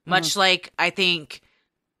comforting, much like I think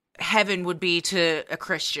heaven would be to a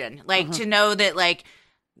Christian. Like to know that like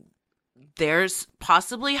there's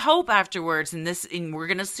possibly hope afterwards and we're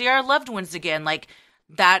going to see our loved ones again. Like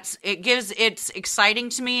it's exciting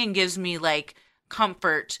to me and gives me like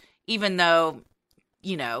comfort, even though,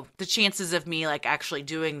 the chances of me like actually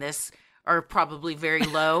doing this are probably very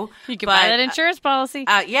low. You can buy that insurance policy.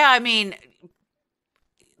 Yeah, I mean,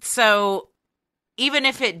 so even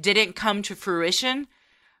if it didn't come to fruition,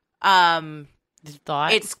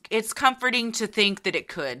 it's comforting to think that it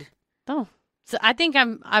could. Oh, so I think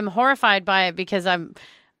I'm horrified by it because I'm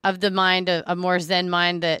of the mind, a more Zen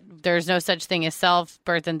mind, that there's no such thing as self.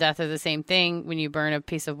 Birth and death are the same thing. When you burn a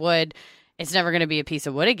piece of wood, it's never going to be a piece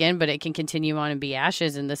of wood again, but it can continue on and be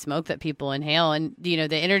ashes in the smoke that people inhale. And, the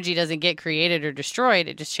energy doesn't get created or destroyed.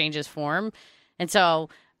 It just changes form. And so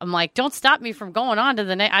I'm like, don't stop me from going on to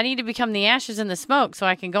the next. I need to become the ashes in the smoke so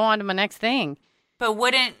I can go on to my next thing. But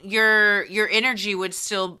wouldn't your energy would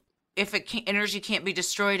still, if energy can't be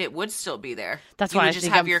destroyed, it would still be there. That's why you would just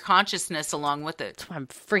have your consciousness along with it. That's why I'm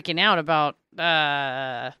freaking out about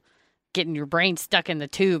getting your brain stuck in the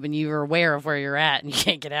tube and you're aware of where you're at and you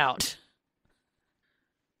can't get out.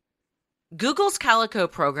 Google's Calico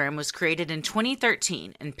program was created in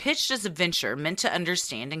 2013 and pitched as a venture meant to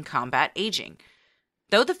understand and combat aging.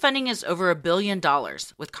 Though the funding is over $1 billion,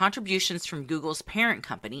 with contributions from Google's parent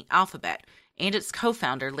company, Alphabet, and its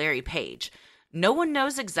co-founder, Larry Page, no one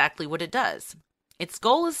knows exactly what it does. Its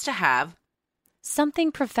goal is to have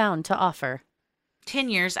something profound to offer 10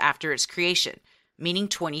 years after its creation, meaning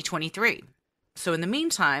 2023. So in the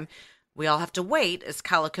meantime, we all have to wait as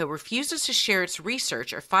Calico refuses to share its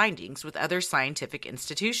research or findings with other scientific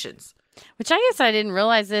institutions. Which I guess I didn't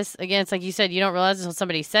realize this. Again, it's like you said, you don't realize until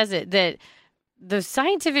somebody says it, that the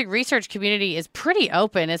scientific research community is pretty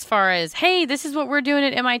open as far as, hey, this is what we're doing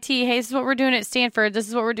at MIT. Hey, this is what we're doing at Stanford. This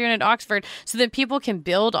is what we're doing at Oxford. So that people can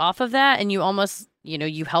build off of that and you almost,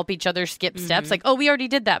 you help each other skip steps. Like, oh, we already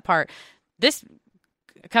did that part. This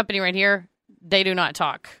company right here, they do not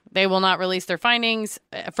talk. They will not release their findings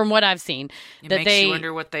from what I've seen. It makes you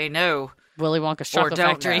wonder what they know. Willy Wonka's chocolate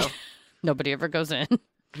factory. Nobody ever goes in.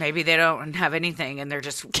 Maybe they don't have anything and they're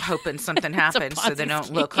just hoping something happens so they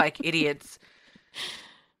don't look like idiots.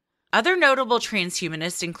 Other notable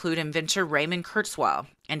transhumanists include inventor Raymond Kurzweil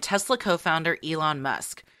and Tesla co-founder Elon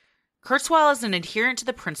Musk. Kurzweil is an adherent to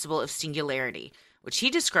the principle of singularity, which he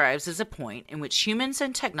describes as a point in which humans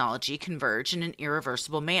and technology converge in an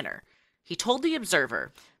irreversible manner. He told The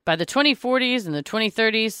Observer, by the 2040s and the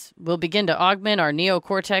 2030s, we'll begin to augment our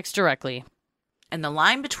neocortex directly. And the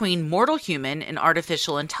line between mortal human and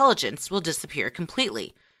artificial intelligence will disappear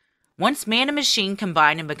completely. Once man and machine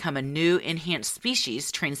combine and become a new, enhanced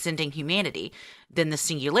species transcending humanity, then the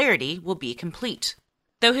singularity will be complete.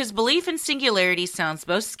 Though his belief in singularity sounds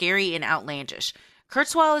both scary and outlandish,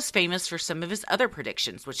 Kurzweil is famous for some of his other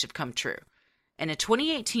predictions which have come true. In a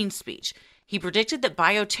 2018 speech, he predicted that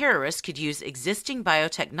bioterrorists could use existing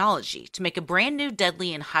biotechnology to make a brand new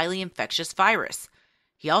deadly and highly infectious virus.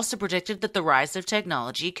 He also predicted that the rise of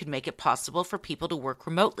technology could make it possible for people to work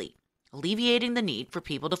remotely, alleviating the need for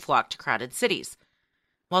people to flock to crowded cities.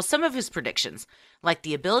 While some of his predictions, like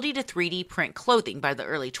the ability to 3D print clothing by the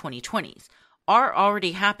early 2020s, are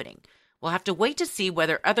already happening, we'll have to wait to see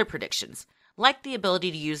whether other predictions, like the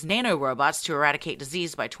ability to use nanorobots to eradicate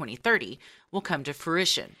disease by 2030, will come to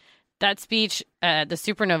fruition. That speech at the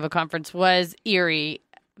Supernova conference was eerie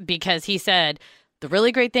because he said, the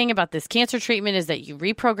really great thing about this cancer treatment is that you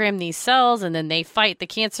reprogram these cells and then they fight the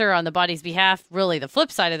cancer on the body's behalf. Really, the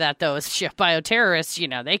flip side of that, though, is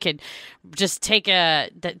bioterrorists, they could just take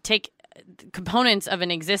components of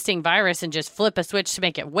an existing virus and just flip a switch to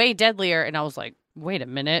make it way deadlier. And I was like, wait a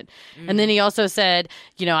minute. And then he also said,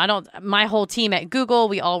 my whole team at Google,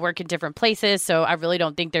 we all work in different places. So I really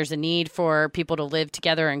don't think there's a need for people to live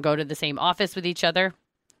together and go to the same office with each other.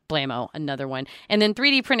 Blammo, another one. And then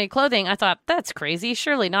 3D printed clothing, I thought, that's crazy.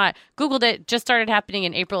 Surely not. Googled it, just started happening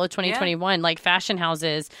in April of 2021. Yeah. Like fashion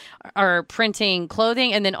houses are printing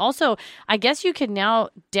clothing. And then also, I guess you can now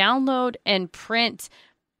download and print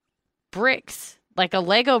bricks, like a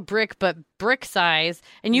Lego brick, but brick size.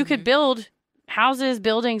 And you could build houses,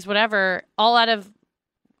 buildings, whatever, all out of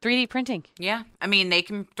 3D printing. Yeah. I mean, they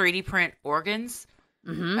can 3D print organs,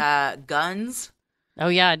 guns. Oh,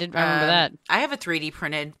 yeah. I didn't remember that. I have a 3D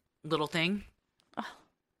printed little thing. Oh,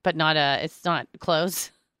 but it's not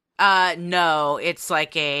clothes? No. It's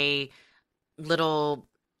like a little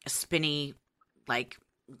spinny, like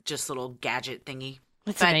just little gadget thingy.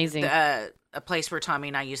 That's amazing. A place where Tommy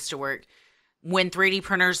and I used to work, when 3D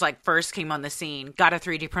printers first came on the scene, got a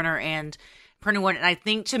 3D printer and printed one. And I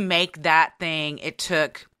think to make that thing, it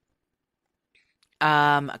took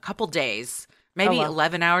a couple days, maybe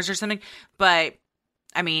 11 hours or something. But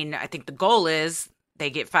I mean, I think the goal is they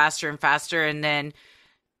get faster and faster. And then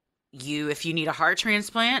if you need a heart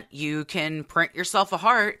transplant, you can print yourself a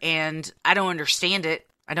heart. And I don't understand it.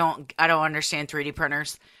 I don't understand 3D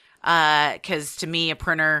printers. Because to me, a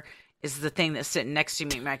printer is the thing that's sitting next to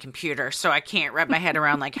me at my computer. So I can't wrap my head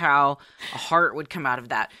around like how a heart would come out of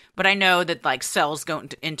that. But I know that like cells go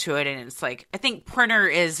into it, and it's like, I think printer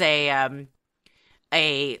is a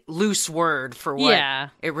loose word for what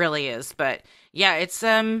it really is. But yeah, it's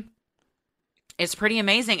pretty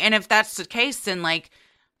amazing. And if that's the case, then like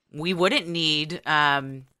we wouldn't need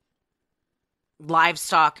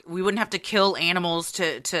livestock. We wouldn't have to kill animals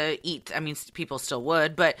to eat. I mean, people still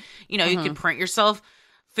would, but you know, you could print yourself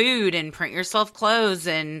food and print yourself clothes,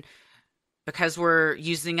 and because we're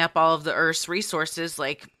using up all of the Earth's resources,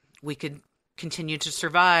 like we could continue to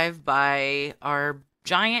survive by our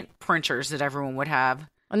giant printers that everyone would have.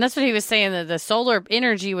 And that's what he was saying, that the solar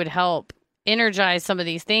energy would help energize some of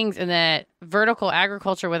these things, and that vertical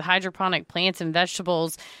agriculture with hydroponic plants and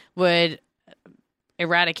vegetables would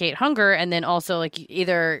eradicate hunger. And then also like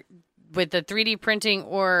either with the 3D printing,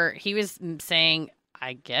 or he was saying,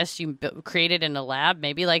 I guess you create it in a lab,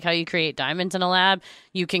 maybe like how you create diamonds in a lab,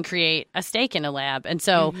 you can create a steak in a lab. And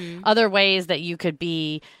so other ways that you could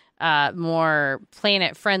be more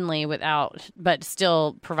planet friendly but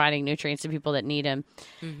still providing nutrients to people that need them.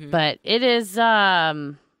 But it is,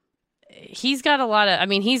 he's got a lot of, I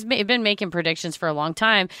mean, he's been making predictions for a long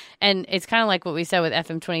time. And it's kind of like what we said with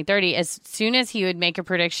FM 2030. As soon as he would make a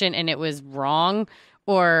prediction and it was wrong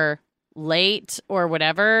or late or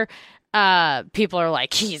whatever, people are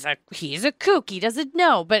like, he's a kook, he doesn't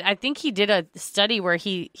know. But I think he did a study where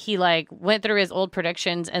he like went through his old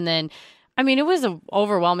predictions, and then, I mean, it was an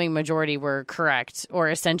overwhelming majority were correct or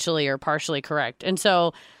essentially or partially correct. And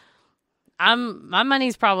so my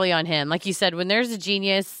money's probably on him. Like you said, when there's a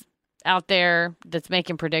genius out there that's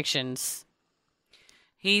making predictions,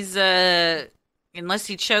 he's unless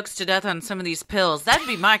he chokes to death on some of these pills, that'd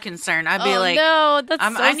be my concern. I'd be like, no, that's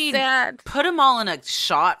I need sad. Put them all in a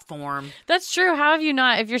shot form. That's true. How have you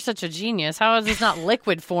not, if you're such a genius, how is this not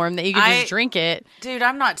liquid form that you can just drink it? Dude,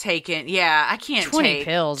 I'm not taking. Yeah, I can't 20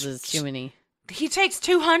 pills is too many. He takes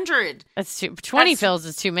 200. 20 pills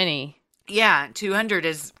is too many. Yeah, 200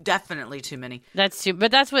 is definitely too many.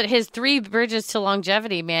 But that's what his 3 bridges to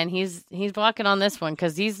longevity, man. He's walking on this one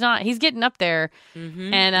because he's getting up there. And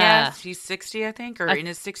yeah, he's 60, I think, or in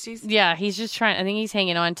his 60s. Yeah, he's just trying. I think he's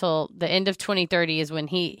hanging on until the end of 2030 is when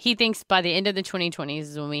he thinks by the end of the 2020s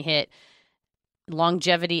is when we hit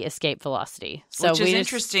longevity escape velocity. So which is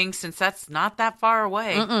interesting since that's not that far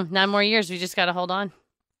away. 9 more years. We just got to hold on.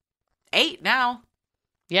 8 now.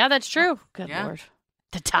 Yeah, that's true. Good Lord.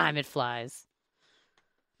 The time it flies.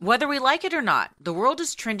 Whether we like it or not, the world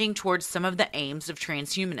is trending towards some of the aims of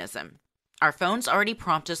transhumanism. Our phones already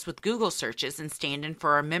prompt us with Google searches and stand in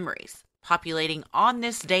for our memories, populating on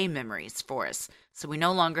this day memories for us, so we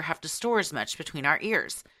no longer have to store as much between our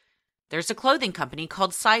ears. There's a clothing company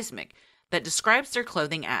called Seismic that describes their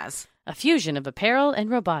clothing as a fusion of apparel and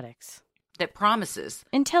robotics that promises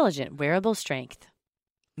intelligent wearable strength.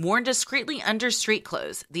 Worn discreetly under street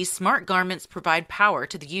clothes, these smart garments provide power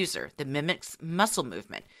to the user that mimics muscle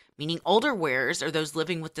movement, meaning older wearers or those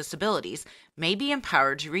living with disabilities may be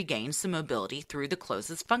empowered to regain some mobility through the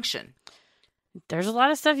clothes' function. There's a lot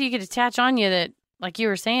of stuff you could attach on you that, like you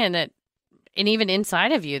were saying, that, and even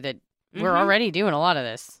inside of you that we're already doing a lot of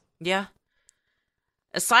this. Yeah.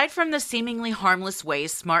 Aside from the seemingly harmless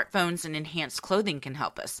ways smartphones and enhanced clothing can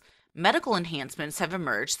help us, medical enhancements have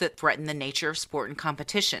emerged that threaten the nature of sport and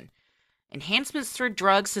competition. Enhancements through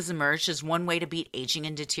drugs has emerged as one way to beat aging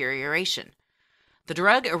and deterioration. The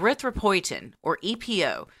drug erythropoietin, or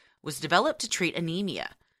EPO, was developed to treat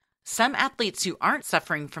anemia. Some athletes who aren't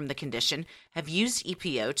suffering from the condition have used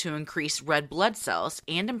EPO to increase red blood cells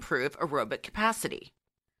and improve aerobic capacity.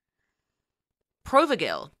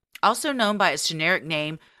 Provigil, also known by its generic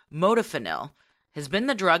name modafinil, has been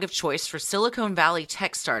the drug of choice for Silicon Valley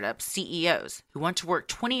tech startup CEOs who want to work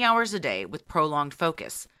 20 hours a day with prolonged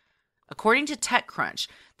focus. According to TechCrunch,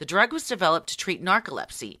 the drug was developed to treat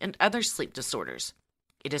narcolepsy and other sleep disorders.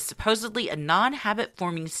 It is supposedly a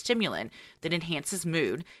non-habit-forming stimulant that enhances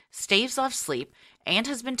mood, staves off sleep, and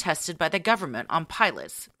has been tested by the government on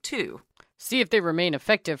pilots, too. See if they remain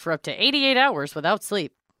effective for up to 88 hours without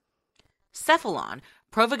sleep. Cephalon,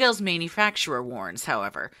 Provigil's manufacturer, warns,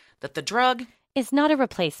 however, that the drug is not a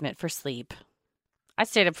replacement for sleep. I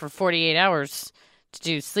stayed up for 48 hours to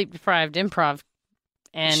do sleep-deprived improv.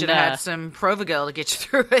 And should have had some Provigil to get you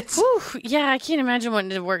through it. Whew, yeah, I can't imagine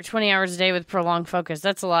wanting to work 20 hours a day with prolonged focus.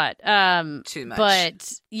 That's a lot. Too much.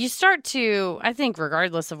 But you start to, I think,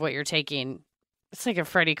 regardless of what you're taking, It's like a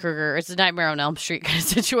Freddy Krueger. It's a Nightmare on Elm Street kind of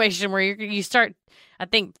situation where you start, I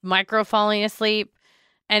think, micro falling asleep.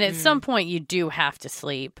 And at some point, you do have to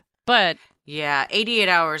sleep. But yeah, 88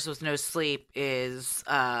 hours with no sleep is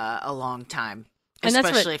a long time, and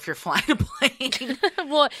especially if you're flying a plane.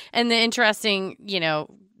 Well, and the interesting,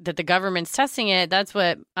 that the government's testing it, that's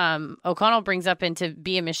what O'Connell brings up into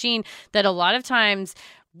Be a Machine, that a lot of times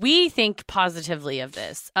we think positively of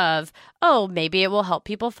this, of, oh, maybe it will help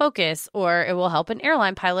people focus or it will help an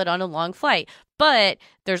airline pilot on a long flight. But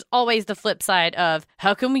there's always the flip side of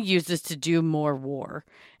how can we use this to do more war?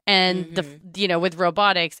 And with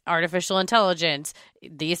robotics, artificial intelligence,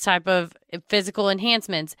 these type of physical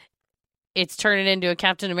enhancements, it's turning into a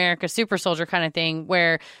Captain America super soldier kind of thing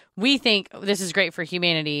where we think this is great for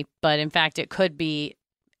humanity, but in fact, it could be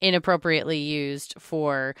inappropriately used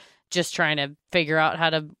for just trying to figure out how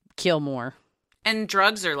to kill more. And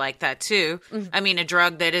drugs are like that too. I mean, a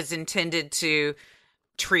drug that is intended to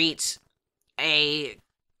treat a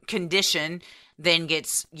condition then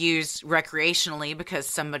gets used recreationally because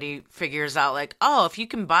somebody figures out like, oh, if you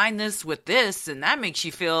combine this with this and that makes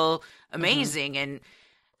you feel amazing. And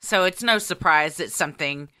so it's no surprise that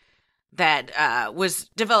something that was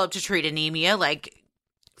developed to treat anemia like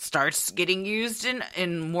starts getting used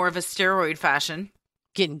in more of a steroid fashion.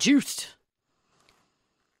 Getting juiced.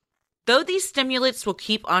 Though these stimulants will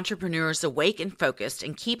keep entrepreneurs awake and focused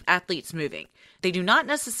and keep athletes moving, they do not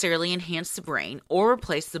necessarily enhance the brain or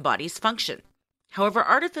replace the body's function. However,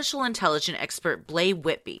 artificial intelligence expert Blaine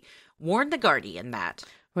Whitby warned The Guardian that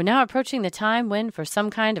we're now approaching the time when, for some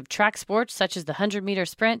kind of track sports such as the 100-meter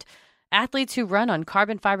sprint, athletes who run on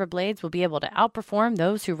carbon fiber blades will be able to outperform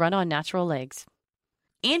those who run on natural legs.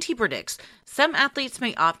 And he predicts some athletes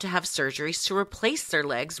may opt to have surgeries to replace their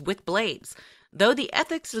legs with blades, though the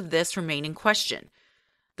ethics of this remain in question.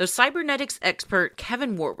 Though cybernetics expert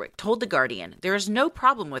Kevin Warwick told The Guardian there is no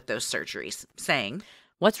problem with those surgeries, saying,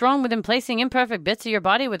 what's wrong with emplacing imperfect bits of your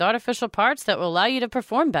body with artificial parts that will allow you to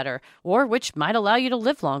perform better, or which might allow you to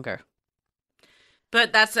live longer?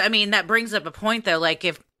 But that brings up a point, though. Like,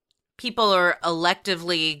 if people are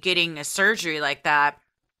electively getting a surgery like that,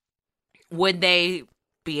 would they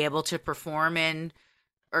be able to perform in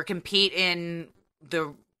or compete in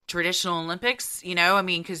the traditional Olympics?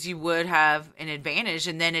 Because you would have an advantage,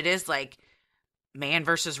 and then it is like man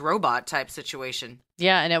versus robot type situation.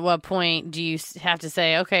 Yeah, and at what point do you have to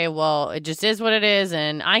say, okay, well, it just is what it is,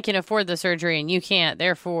 and I can afford the surgery and you can't,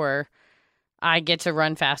 therefore I get to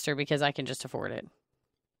run faster because I can just afford it.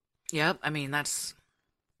 Yep, that's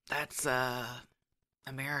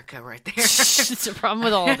America right there. It's the problem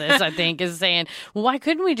with all this, I think, is saying, well, why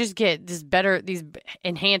couldn't we just get these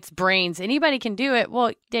enhanced brains? Anybody can do it.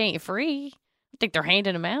 Well, they ain't free. I think they're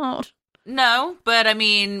handing them out. No, but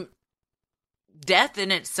death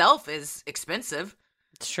in itself is expensive.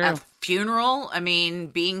 It's true. A funeral,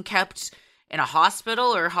 being kept in a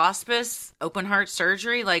hospital or hospice, open heart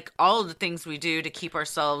surgery, like all of the things we do to keep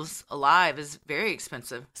ourselves alive is very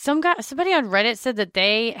expensive. Somebody on Reddit said that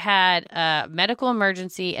they had a medical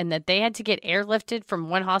emergency and that they had to get airlifted from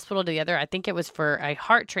one hospital to the other. I think it was for a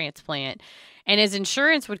heart transplant. And his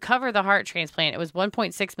insurance would cover the heart transplant. It was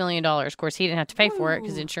 $1.6 million. Of course, he didn't have to pay for it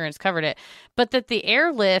because insurance covered it. But that the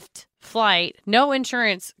airlift flight, no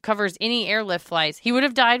insurance covers any airlift flights. He would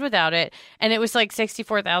have died without it. And it was like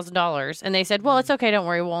 $64,000. And they said, well, it's okay. Don't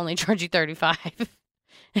worry. We'll only charge you $35,000.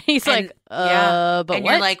 He's like, but and what?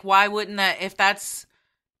 You're like, why wouldn't that,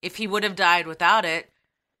 if he would have died without it,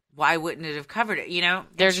 why wouldn't it have covered it?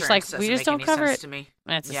 They're just like, we just don't cover it. To me.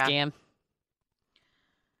 That's a scam.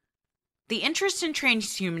 The interest in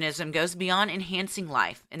transhumanism goes beyond enhancing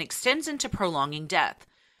life and extends into prolonging death.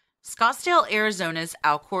 Scottsdale, Arizona's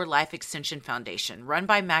Alcor Life Extension Foundation, run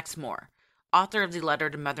by Max Moore, author of The Letter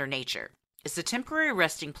to Mother Nature, is a temporary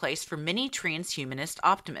resting place for many transhumanist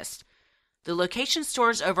optimists. The location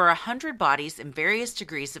stores over 100 bodies in various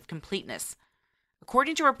degrees of completeness.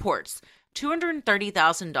 According to reports,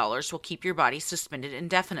 $230,000 will keep your body suspended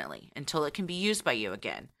indefinitely until it can be used by you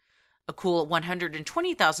again. A cool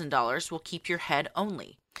 $120,000 will keep your head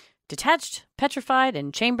only. Detached, petrified,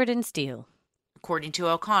 and chambered in steel. According to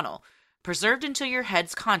O'Connell, preserved until your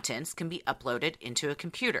head's contents can be uploaded into a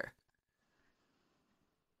computer.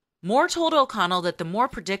 Moore told O'Connell that the more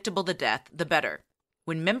predictable the death, the better.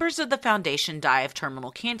 When members of the foundation die of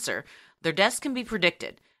terminal cancer, their deaths can be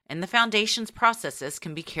predicted, and the foundation's processes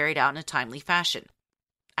can be carried out in a timely fashion.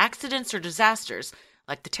 Accidents or disasters,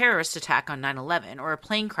 like the terrorist attack on 9/11 or a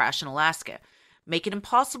plane crash in Alaska, make it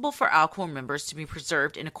impossible for Alcor members to be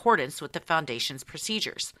preserved in accordance with the Foundation's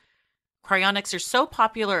procedures. Cryonics are so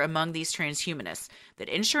popular among these transhumanists that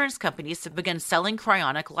insurance companies have begun selling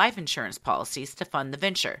cryonic life insurance policies to fund the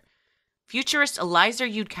venture. Futurist Eliza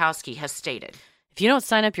Yudkowsky has stated, "If you don't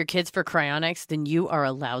sign up your kids for cryonics, then you are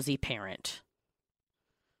a lousy parent."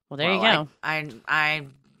 Well, there you go. I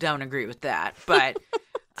don't agree with that, but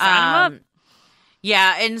Sign 'em up.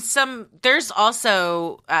 yeah, and there's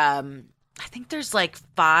also I think there's like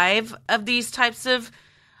 5 of these types of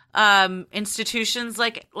institutions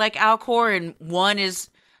like Alcor, and one is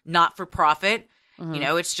not for profit. Mm-hmm. You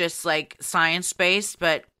know, it's just like science based,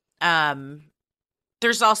 but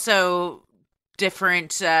there's also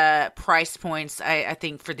different price points. I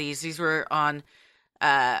think for these were on.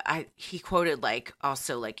 He quoted like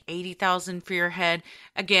also like 80,000 for your head.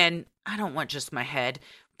 Again, I don't want just my head,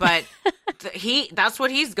 but that's what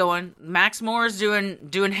he's going. Max Moore's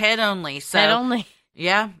doing head only. So head only.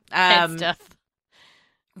 Yeah. Head stuff.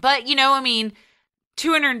 But you know, I mean,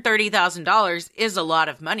 $230,000 is a lot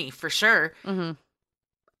of money for sure. Mm-hmm.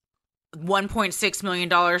 $1.6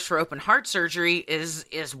 million for open heart surgery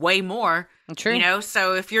is way more. True. You know,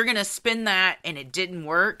 so if you're gonna spend that and it didn't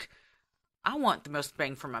work, I want the most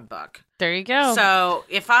bang for my buck. There you go. So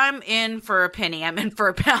if I'm in for a penny, I'm in for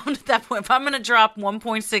a pound at that point. If I'm going to drop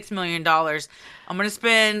 $1.6 million, I'm going to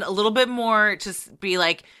spend a little bit more to be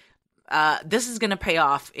like, this is going to pay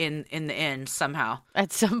off in the end somehow.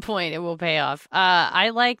 At some point, it will pay off. I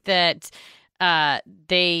like that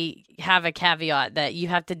they have a caveat that you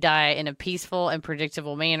have to die in a peaceful and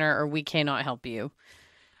predictable manner or we cannot help you.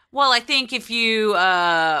 Well, I think if you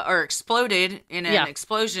are exploded in an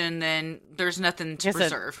explosion, then there's nothing to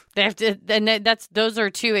preserve. They have to, and those are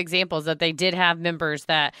 2 examples that they did have members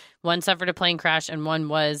that one suffered a plane crash and one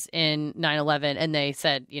was in 9/11, and they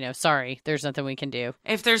said, you know, sorry, there's nothing we can do.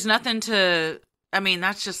 If there's nothing to, I mean,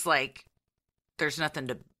 that's just like there's nothing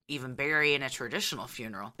to even bury in a traditional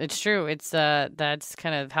funeral. It's true. It's that's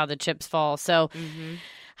kind of how the chips fall. So. Mm-hmm.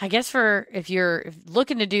 I guess if you're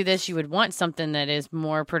looking to do this, you would want something that is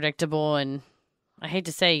more predictable. And I hate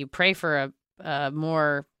to say, you pray for a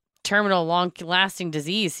more terminal, long-lasting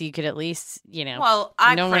disease, so you could at least, you know. Well,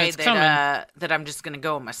 I pray that I'm just going to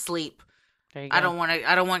go in my sleep. There you go. I don't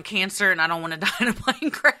want cancer, and I don't want to die in a plane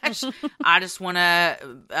crash. I just want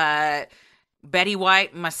to Betty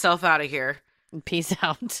White myself out of here. Peace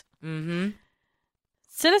out. Mm-hmm.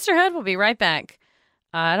 Sinisterhood will be right back.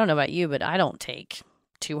 I don't know about you, but I don't take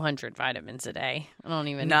 200 vitamins a day. I don't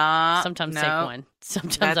even sometimes take one.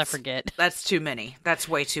 Sometimes I forget. That's too many. That's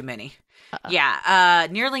way too many. Yeah.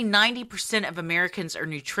 Nearly 90% of Americans are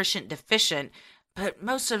nutrition deficient, but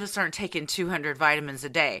most of us aren't taking 200 vitamins a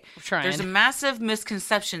day. We're trying. There's a massive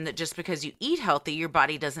misconception that just because you eat healthy, your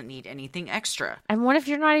body doesn't need anything extra. And what if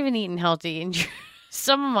you're not even eating healthy? And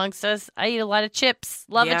some amongst us, I eat a lot of chips.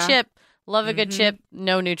 Love a chip. Love a good chip.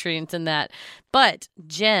 No nutrients in that. But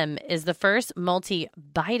Gem is the first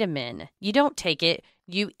multivitamin. You don't take it,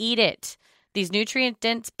 you eat it. These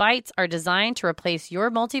nutrient-dense bites are designed to replace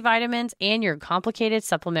your multivitamins and your complicated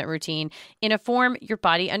supplement routine in a form your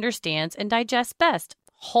body understands and digests best.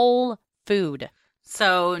 Whole food.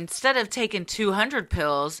 So instead of taking 200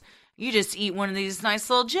 pills, you just eat one of these nice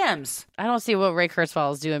little gems. I don't see what Ray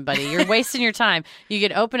Kurzweil is doing, buddy. You're wasting your time. You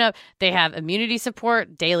can open up. They have immunity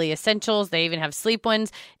support, daily essentials. They even have sleep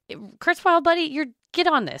ones. Kurzweil, buddy, get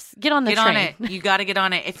on this. Get on the train. Get on it. You got to get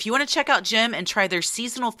on it. If you want to check out Gem and try their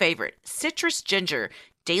seasonal favorite, Citrus Ginger,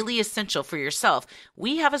 daily essential for yourself,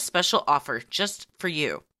 we have a special offer just for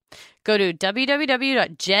you. Go to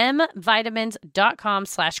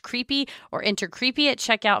www.gemvitamins.com/creepy or enter creepy at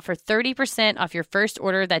checkout for 30% off your first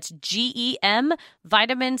order. That's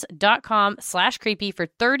gemvitamins.com/creepy for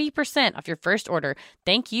 30% off your first order.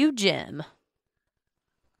 Thank you, Gem.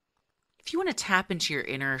 If you want to tap into your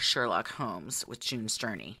inner Sherlock Holmes with June's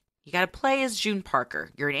journey, you got to play as June Parker.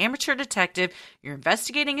 You're an amateur detective. You're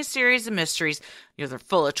investigating a series of mysteries. They're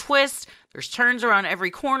full of twists. There's turns around every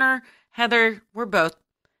corner. Heather, we're both,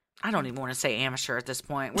 I don't even want to say amateur at this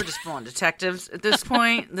point. We're just full-on detectives at this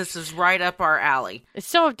point. This is right up our alley. It's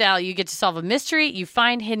so up the alley. You get to solve a mystery. You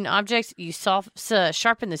find hidden objects. You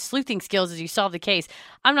sharpen the sleuthing skills as you solve the case.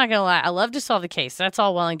 I'm not going to lie. I love to solve the case. That's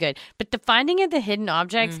all well and good. But the finding of the hidden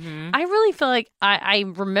objects, I really feel like I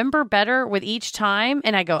remember better with each time.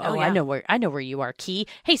 And I go, yeah. I know where you are, Key.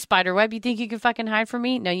 Hey, Spiderweb, you think you can fucking hide from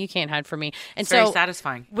me? No, you can't hide from me. And it's very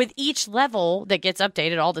satisfying. With each level that gets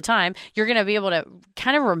updated all the time, you're going to be able to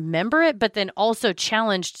kind of remember it, but then also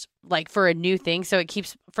challenged like for a new thing. So it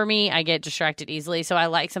keeps, for me, I get distracted easily. So I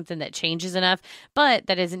like something that changes enough, but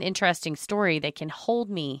that is an interesting story that can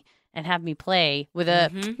hold me and have me play with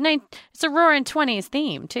it's a roaring 20s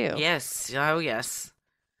theme too. Yes. Oh, yes.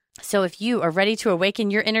 So if you are ready to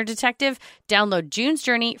awaken your inner detective, download June's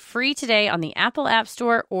Journey free today on the Apple App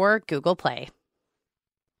Store or Google Play.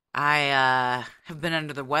 I have been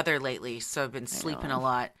under the weather lately, so I've been sleeping a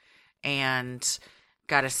lot. And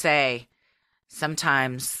gotta say,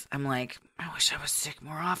 sometimes I'm like, I wish I was sick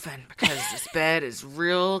more often because this bed is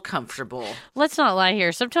real comfortable. Let's not lie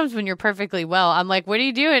here. Sometimes when you're perfectly well, I'm like, what are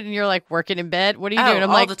you doing? And you're like, working in bed. What are you doing? I'm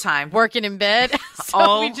all like, the time. Working in bed. So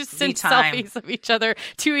all we just send time. selfies of each other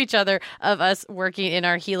to each other of us working in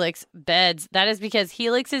our Helix beds. That is because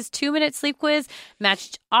Helix's 2-minute sleep quiz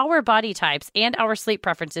matched our body types and our sleep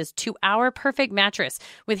preferences to our perfect mattress.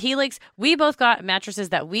 With Helix, we both got mattresses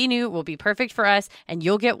that we knew will be perfect for us, and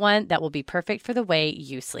you'll get one that will be perfect for the way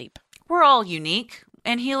you sleep. We're all unique,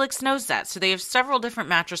 and Helix knows that, so they have several different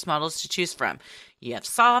mattress models to choose from. You have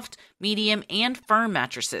soft, medium, and firm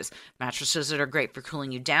mattresses. Mattresses that are great for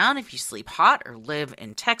cooling you down if you sleep hot or live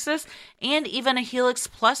in Texas, and even a Helix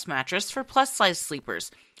Plus mattress for plus-size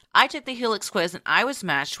sleepers. I took the Helix quiz and I was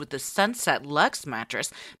matched with the Sunset Luxe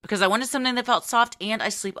mattress because I wanted something that felt soft and I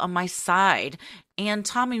sleep on my side. And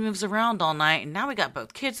Tommy moves around all night, and now we got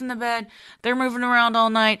both kids in the bed. They're moving around all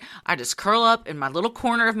night. I just curl up in my little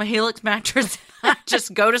corner of my Helix mattress. I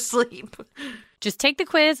just go to sleep. Just take the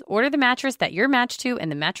quiz, order the mattress that you're matched to,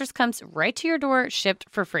 and the mattress comes right to your door, shipped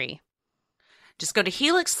for free. Just go to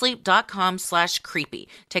helixsleep.com/creepy.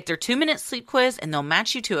 Take their 2-minute sleep quiz and they'll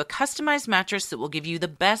match you to a customized mattress that will give you the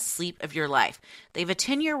best sleep of your life. They have a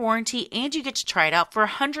 10-year warranty and you get to try it out for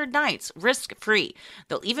 100 nights, risk-free.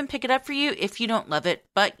 They'll even pick it up for you if you don't love it,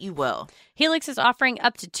 but you will. Helix is offering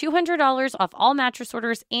up to $200 off all mattress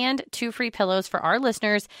orders and 2 free pillows for our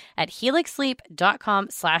listeners at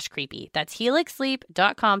helixsleep.com/creepy. That's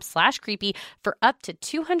helixsleep.com/creepy for up to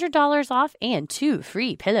 $200 off and 2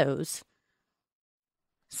 free pillows.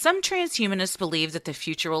 Some transhumanists believe that the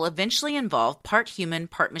future will eventually involve part human,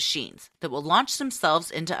 part machines that will launch themselves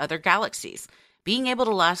into other galaxies, being able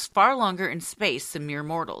to last far longer in space than mere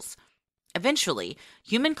mortals. Eventually,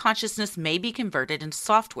 human consciousness may be converted into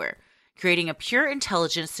software, creating a pure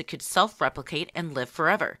intelligence that could self-replicate and live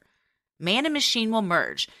forever. Man and machine will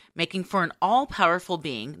merge, making for an all-powerful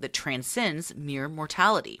being that transcends mere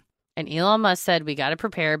mortality. And Elon Musk said we got to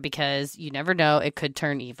prepare because you never know, it could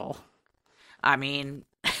turn evil. I mean,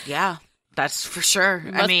 yeah, that's for sure.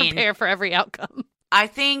 You must prepare for every outcome. I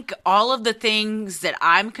think all of the things that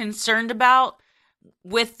I'm concerned about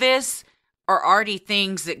with this are already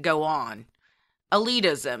things that go on.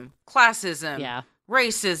 Elitism, classism,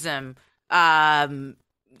 racism,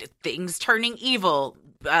 things turning evil,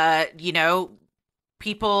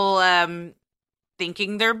 people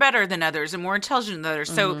thinking they're better than others and more intelligent than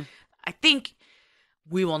others. So I think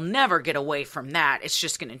we will never get away from that. It's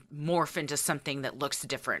just going to morph into something that looks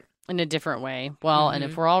different. In a different way. Well, and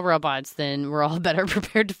if we're all robots, then we're all better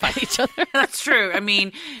prepared to fight each other. That's true. I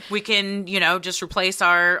mean, we can, just replace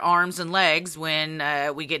our arms and legs when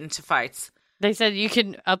we get into fights. They said you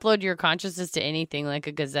can upload your consciousness to anything like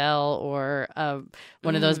a gazelle or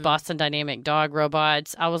one of those Boston Dynamic dog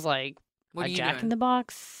robots. I was like, what a Jack in the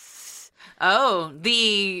Box? Oh,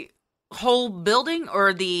 the whole building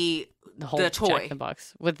or the toy? Jack in the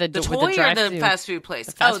Box. With the toy or the fast food place?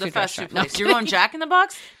 The fast food place. You're going Jack in the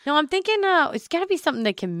Box? No, I'm thinking it's got to be something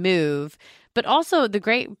that can move. But also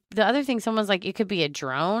the other thing, someone's like, it could be a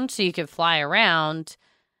drone so you could fly around.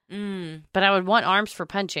 But I would want arms for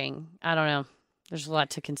punching. I don't know. There's a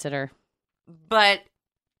lot to consider. But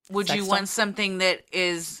would you want something that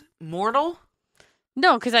is mortal?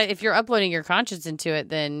 No, because if you're uploading your conscience into it,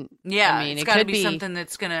 then it's got to be something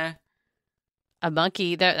that's gonna a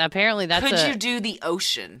monkey. Apparently, that's could you do the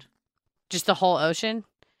ocean? Just the whole ocean?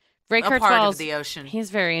 Ray Kurzweil's part of the ocean. He's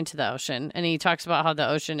very into the ocean, and he talks about how the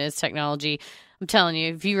ocean is technology. I'm telling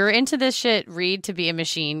you, if you were into this shit, read To Be a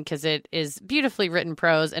Machine, because it is beautifully written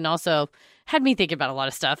prose and also had me thinking about a lot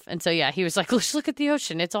of stuff. And so, he was like, let's look at the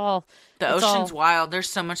ocean. The ocean's wild. There's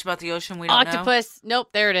so much about the ocean we don't know. Octopus. Nope,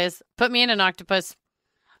 there it is. Put me in an octopus.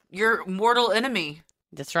 Your mortal enemy.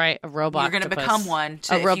 That's right, a robot. You're going to become one.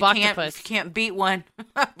 A roboctopus. If you can't beat one,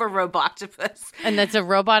 a roboctopus. And that's a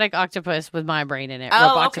robotic octopus with my brain in it.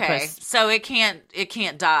 Oh, okay. So it can't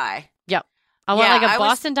die. Yep. I want like a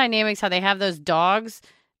Boston Dynamics, how they have those dogs,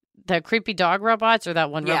 the creepy dog robots, or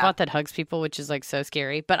that one robot that hugs people, which is like so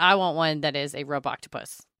scary. But I want one that is a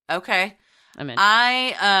roboctopus. Okay. I'm in.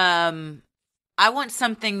 I want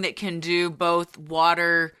something that can do both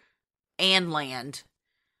water and land.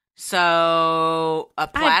 So a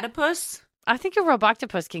platypus? I think a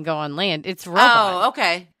roboctopus can go on land. It's a robot. Oh,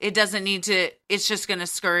 okay. It doesn't need to. It's just going to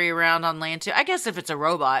scurry around on land too. I guess if it's a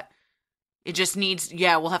robot, it just needs.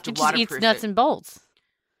 Yeah, we'll have to waterproof it. It just eats nuts and bolts.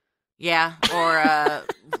 Yeah, or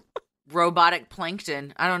robotic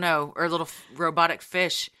plankton. I don't know, or little robotic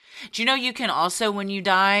fish. Do you know you can also, when you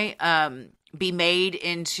die, be made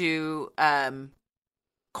into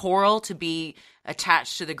coral to be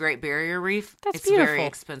attached to the Great Barrier Reef? That's beautiful. It's very beautiful.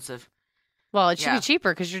 expensive. Well, it should be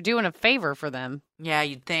cheaper because you're doing a favor for them. Yeah,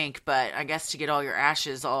 you'd think, but I guess to get all your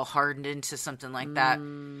ashes all hardened into something like that.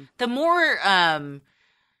 The more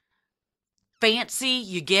fancy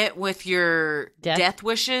you get with your death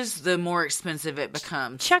wishes, the more expensive it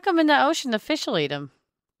becomes. Chuck them in the ocean. The fish will eat them.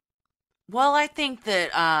 Well, I think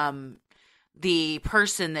that the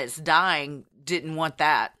person that's dying didn't want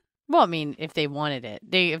that. Well, I mean, if they wanted it,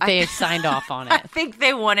 if they had signed off on it. I think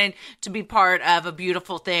they wanted to be part of a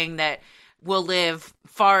beautiful thing that will live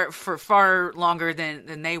for far longer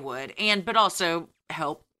than they would, but also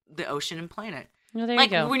help the ocean and planet. Well, there like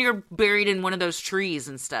you go. When you're buried in one of those trees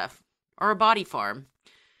and stuff, or a body farm.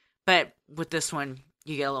 But with this one,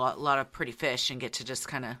 you get a lot of pretty fish and get to just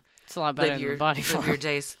kind of live your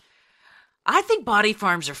days. I think body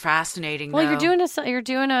farms are fascinating. Well, though. you're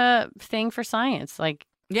doing a thing for science, like.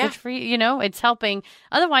 Yeah. Good for you, it's helping.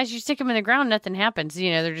 Otherwise, you stick them in the ground, nothing happens.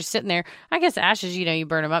 They're just sitting there. I guess ashes, you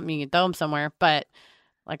burn them up and you can throw them somewhere. But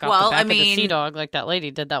like off the back of the sea dog, like that lady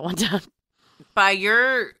did that one time. By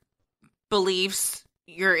your beliefs,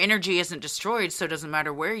 your energy isn't destroyed, so it doesn't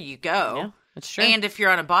matter where you go. Yeah, that's true. And if you're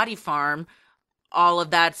on a body farm, all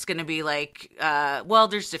of that's going to be like,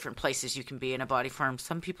 there's different places you can be in a body farm.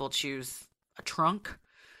 Some people choose a trunk.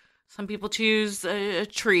 Some people choose a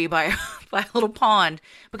tree by a little pond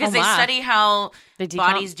because they study how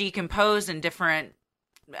bodies decompose in different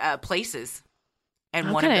places.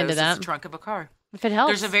 And one of those is the trunk of a car. If it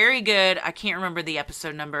helps. There's a very good, I can't remember the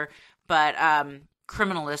episode number, but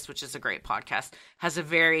Criminalist, which is a great podcast, has a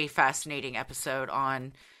very fascinating episode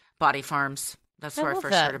on body farms. That's where I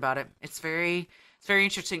first heard about it. It's very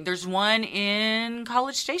interesting. There's one in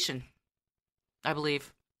College Station, I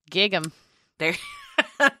believe. Gig 'em. There.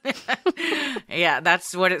 Yeah,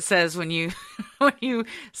 that's what it says when you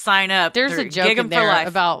sign up. There's a joke in there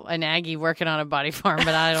about an Aggie working on a body farm,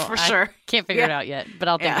 but I don't can't figure it out yet, but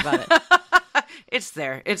I'll think about it. It's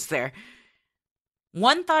there.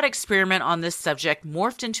 One thought experiment on this subject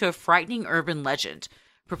morphed into a frightening urban legend.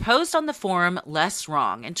 Proposed on the forum Less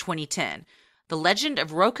Wrong in 2010, the legend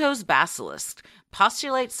of Rocco's basilisk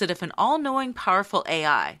postulates that if an all-knowing, powerful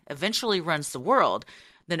AI eventually runs the world,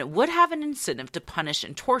 then it would have an incentive to punish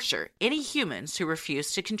and torture any humans who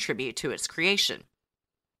refuse to contribute to its creation.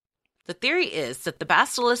 The theory is that the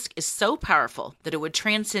basilisk is so powerful that it would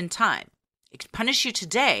transcend time. It could punish you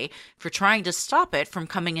today for trying to stop it from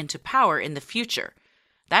coming into power in the future.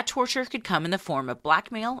 That torture could come in the form of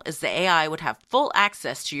blackmail, as the AI would have full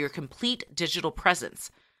access to your complete digital presence.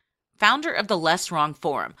 Founder of the Less Wrong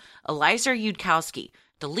forum, Eliza Yudkowsky,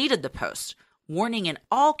 deleted the post, warning in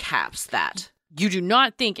all caps that you do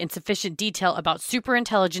not think in sufficient detail about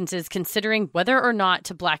superintelligences considering whether or not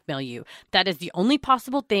to blackmail you. That is the only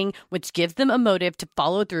possible thing which gives them a motive to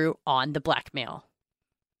follow through on the blackmail.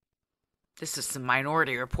 This is some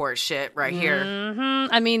Minority Report shit right here.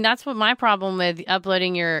 Mm-hmm. I mean, that's what my problem with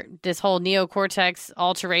uploading this whole neocortex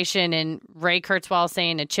alteration and Ray Kurzweil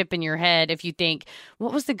saying a chip in your head. If you think,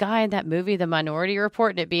 what was the guy in that movie, The Minority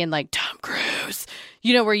Report, and it being like Tom Cruise,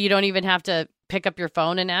 where you don't even have to pick up your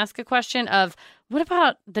phone and ask a question of, what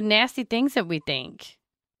about the nasty things that we think?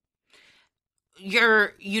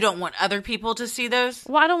 You don't want other people to see those?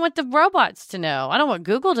 Well, I don't want the robots to know. I don't want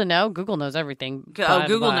Google to know. Google knows everything.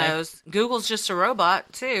 Google knows. Google's just a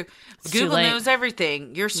robot, too. Google knows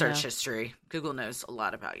everything. Your search history. Google knows a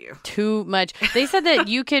lot about you. Too much. They said that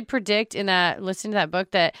you could predict listen to that book,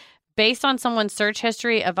 that based on someone's search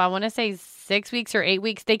history of, I want to say 6 weeks or 8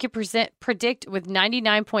 weeks, they could predict with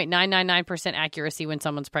 99.999% accuracy when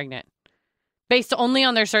someone's pregnant. Based only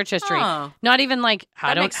on their search history. Oh, not even like,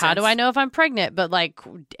 how do I know if I'm pregnant? But like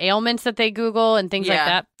ailments that they Google and things like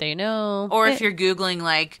that, they know. Or if you're Googling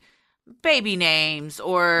like baby names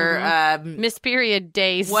or Miss Period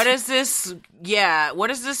days. What is this? Yeah. What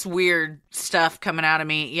is this weird stuff coming out of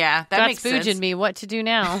me? Yeah, that makes sense. Spooging me. What to do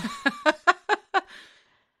now?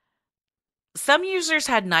 Some users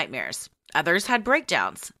had nightmares. Others had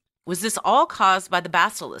breakdowns. Was this all caused by the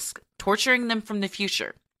basilisk torturing them from the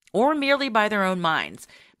future? Or merely by their own minds,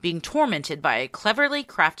 being tormented by a cleverly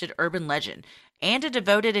crafted urban legend and a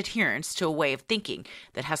devoted adherence to a way of thinking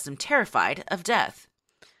that has them terrified of death?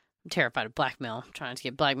 I'm terrified of blackmail. I'm trying to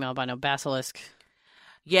get blackmailed by no basilisk.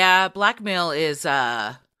 Yeah, blackmail is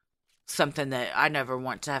something that I never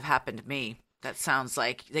want to have happen to me. That sounds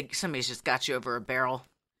like somebody's just got you over a barrel.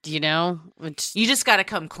 You know? You just got to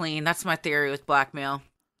come clean. That's my theory with blackmail.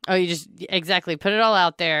 Oh, you just exactly put it all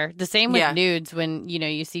out there. The same with Yeah. nudes when,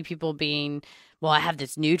 you see people being, well, I have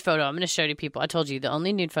this nude photo. I'm going to show to people. I told you the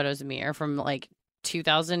only nude photos of me are from like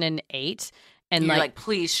 2008. And You're like,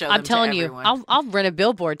 please show them I'm telling to you, everyone. I'll rent a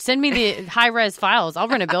billboard. Send me the high res files. I'll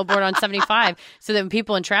rent a billboard on 75 so that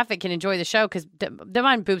people in traffic can enjoy the show because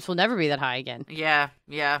my boobs will never be that high again. Yeah.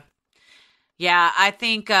 I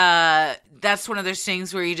think that's one of those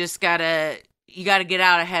things where you just gotta get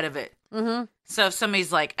out ahead of it. Mm-hmm. So if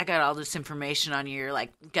somebody's like, I got all this information on you, you're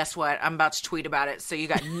like, guess what? I'm about to tweet about it, so you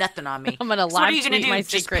got nothing on me. I'm gonna so what are you live gonna tweet do? my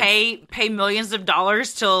Just secrets. pay millions of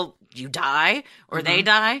dollars till you die or they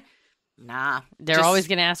die? Nah. They're always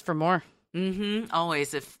gonna ask for more. Mm-hmm.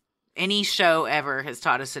 Always. If any show ever has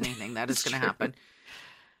taught us anything, that is going to happen.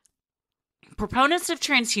 Proponents of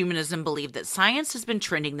transhumanism believe that science has been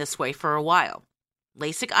trending this way for a while.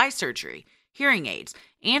 LASIK eye surgery, hearing aids,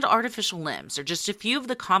 and artificial limbs are just a few of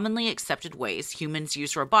the commonly accepted ways humans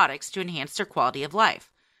use robotics to enhance their quality of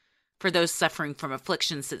life. For those suffering from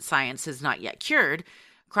afflictions that science has not yet cured,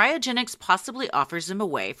 cryogenics possibly offers them a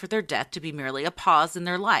way for their death to be merely a pause in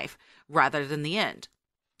their life rather than the end.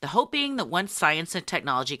 The hope being that once science and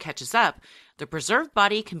technology catches up, the preserved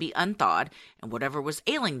body can be unthawed and whatever was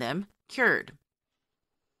ailing them, cured.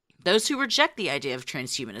 Those who reject the idea of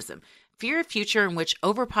transhumanism fear a future in which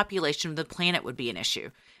overpopulation of the planet would be an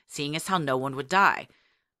issue, seeing as how no one would die.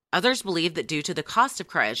 Others believe that due to the cost of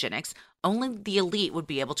cryogenics, only the elite would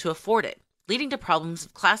be able to afford it, leading to problems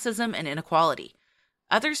of classism and inequality.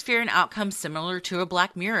 Others fear an outcome similar to a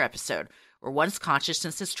Black Mirror episode, where one's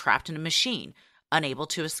consciousness is trapped in a machine, unable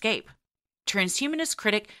to escape. Transhumanist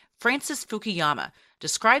critic Francis Fukuyama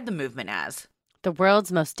described the movement as the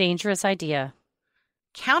world's most dangerous idea.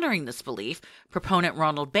 Countering this belief, proponent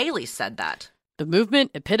Ronald Bailey said that the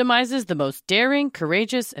movement epitomizes the most daring,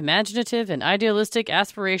 courageous, imaginative, and idealistic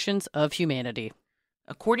aspirations of humanity.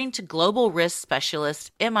 According to global risk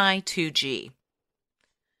specialist MI2G.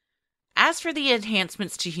 As for the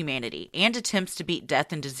enhancements to humanity and attempts to beat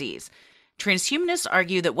death and disease, transhumanists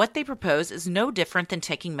argue that what they propose is no different than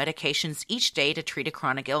taking medications each day to treat a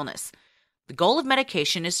chronic illness. The goal of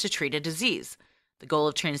medication is to treat a disease. The goal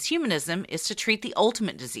of transhumanism is to treat the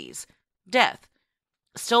ultimate disease, death.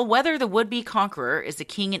 Still, whether the would-be conqueror is a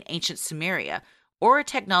king in ancient Sumeria or a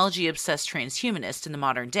technology-obsessed transhumanist in the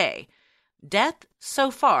modern day, death,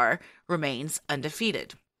 so far, remains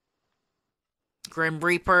undefeated. Grim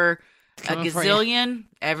Reaper, a gazillion,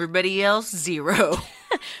 everybody else, 0.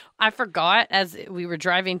 I forgot as we were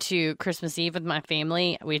driving to Christmas Eve with my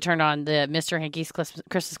family, we turned on the Mr. Hanky's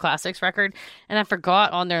Christmas Classics record, and I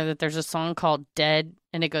forgot on there that there's a song called Dead,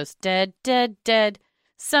 and it goes, dead, dead, dead,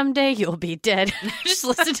 someday you'll be dead. Just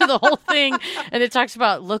listen to the whole thing, and it talks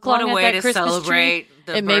about look long at that Christmas tree.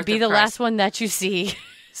 It may be the last one that you see.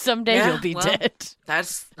 Someday you'll be dead.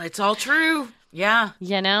 It's all true. Yeah.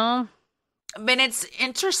 You know? I mean, it's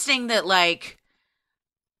interesting that, like,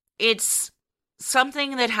 it's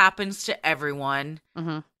something that happens to everyone,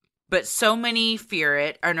 but so many fear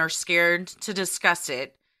it and are scared to discuss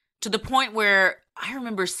it, to the point where I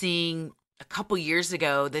remember seeing a couple years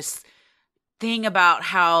ago this thing about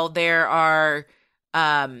how there are,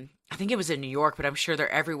 I think it was in New York, but I'm sure they're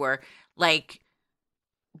everywhere, like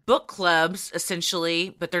book clubs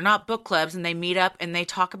essentially, but they're not book clubs, and they meet up and they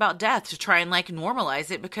talk about death to try and like normalize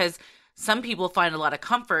it, because some people find a lot of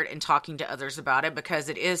comfort in talking to others about it because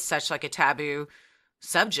it is such like a taboo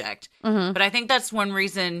subject. But I think that's one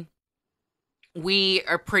reason we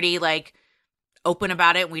are pretty like open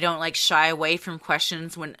about it. We don't like shy away from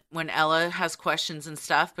questions when Ella has questions and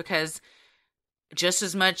stuff, because it's just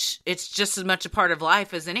as much a part of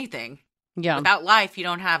life as anything. Yeah. Without life, you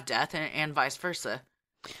don't have death, and vice versa.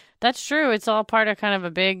 That's true. It's all part of kind of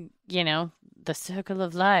a big, the circle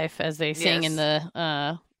of life, as they sing in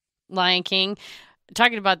the Lion King.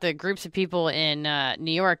 Talking about the groups of people in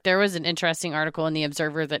New York, there was an interesting article in The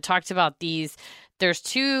Observer that talked about these. There's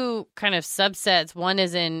two kind of subsets. One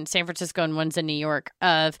is in San Francisco and one's in New York,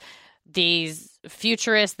 of these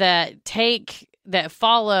futurists that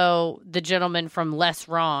follow the gentleman from Less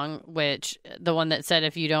Wrong, which the one that said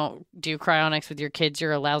if you don't do cryonics with your kids,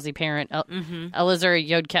 you're a lousy parent, Eliezer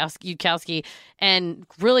Yudkowsky, and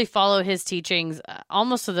really follow his teachings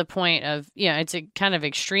almost to the point of, it's a kind of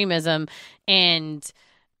extremism. And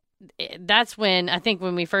that's when I think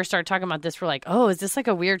when we first started talking about this, we're like, oh, is this like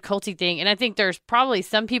a weird culty thing? And I think there's probably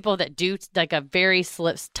some people that do like a very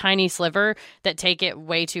tiny sliver that take it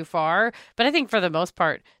way too far. But I think for the most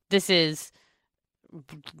part, this is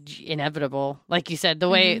inevitable. Like you said, the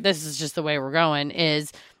way this is just the way we're going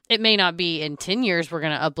is it may not be in 10 years we're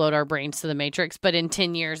going to upload our brains to the matrix, but in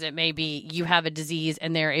 10 years it may be you have a disease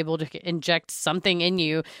and they're able to inject something in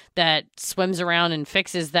you that swims around and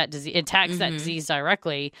fixes that disease, attacks that disease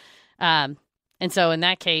directly. And so in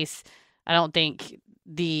that case, I don't think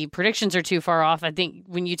the predictions are too far off. I think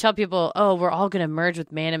when you tell people, oh, we're all going to merge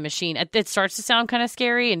with man and machine, it starts to sound kind of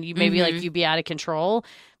scary and you maybe like you'd be out of control.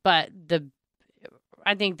 But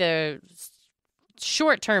I think the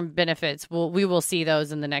short-term benefits we will see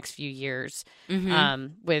those in the next few years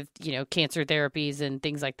with cancer therapies and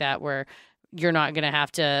things like that, where you're not going to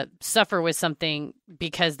have to suffer with something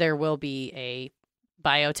because there will be a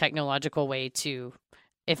biotechnological way to,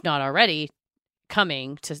 if not already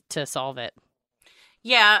coming, to solve it.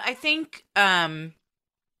 Yeah, I think when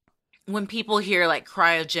people hear like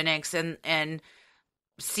cryogenics and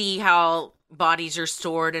see how bodies are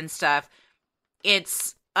stored and stuff,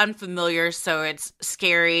 it's unfamiliar, so it's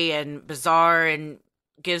scary and bizarre and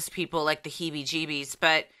gives people like the heebie-jeebies.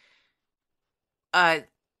 But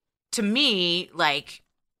to me, like,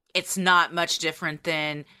 it's not much different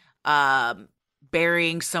than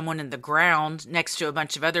burying someone in the ground next to a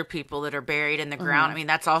bunch of other people that are buried in the ground. I mean,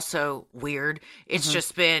 that's also weird. It's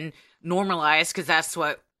just been normalized because that's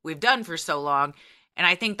what we've done for so long. And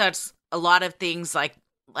I think that's a lot of things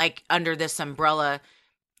like under this umbrella.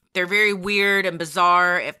 They're very weird and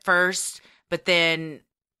bizarre at first, but then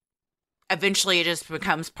eventually it just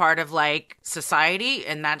becomes part of like society,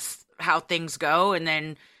 and that's how things go. And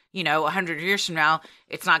then, 100 years from now,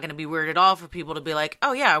 it's not going to be weird at all for people to be like,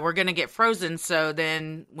 oh yeah, we're going to get frozen. So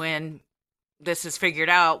then when this is figured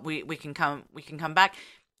out, we can come back.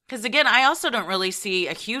 Because again, I also don't really see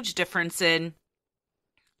a huge difference in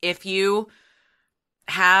if you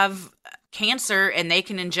have cancer and they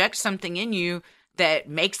can inject something in you that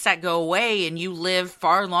makes that go away and you live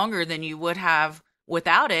far longer than you would have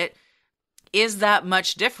without it. Is that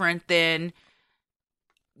much different than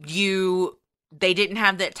they didn't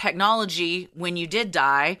have that technology when you did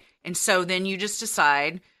die, and so then you just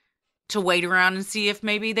decide to wait around and see if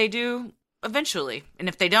maybe they do eventually. And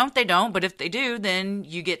if they don't, they don't. But if they do, then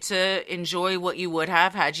you get to enjoy what you would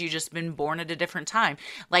have had you just been born at a different time.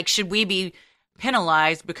 Like, should we be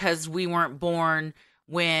penalized because we weren't born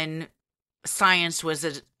when science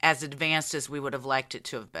was as advanced as we would have liked it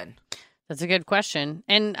to have been? That's a good question.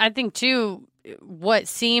 And I think, too, what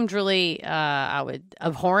seemed really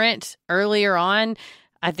abhorrent earlier on,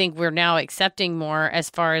 I think we're now accepting more as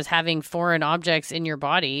far as having foreign objects in your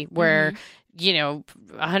body where,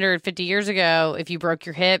 150 years ago, if you broke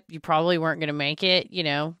your hip, you probably weren't going to make it,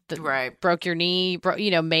 right. Broke your knee,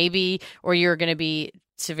 maybe, or you're going to be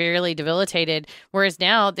severely debilitated. Whereas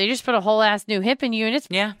now they just put a whole ass new hip in you and it's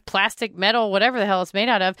plastic, metal, whatever the hell it's made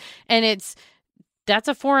out of. And that's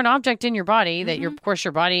a foreign object in your body that of course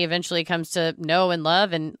your body eventually comes to know and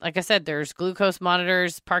love. And like I said, there's glucose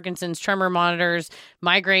monitors, Parkinson's tremor monitors,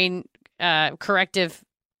 migraine corrective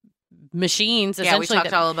machines. Yeah, we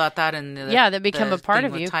talked all about that in that become a part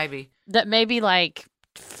of you. Tybee. That maybe like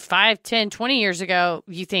 5, 10, 20 years ago,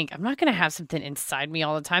 you think, I'm not going to have something inside me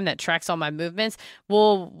all the time that tracks all my movements.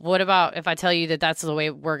 Well, what about if I tell you that that's the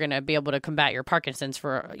way we're going to be able to combat your Parkinson's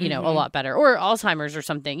for, a lot better, or Alzheimer's or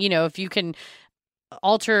something? If you can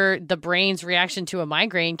alter the brain's reaction to a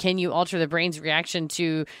migraine, can you alter the brain's reaction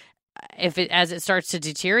to as it starts to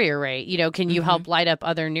deteriorate? Can you help light up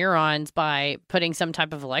other neurons by putting some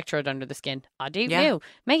type of electrode under the skin? I do know.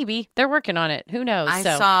 Maybe they're working on it. Who knows? I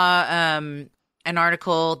saw an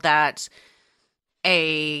article that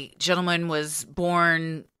a gentleman was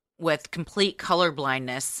born with complete color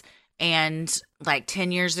blindness, and like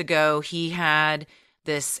 10 years ago he had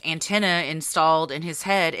this antenna installed in his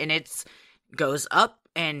head, and it goes up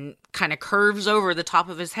and kind of curves over the top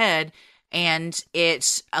of his head, and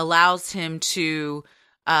it allows him to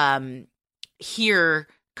hear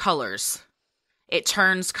colors. It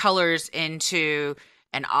turns colors into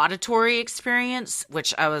an auditory experience,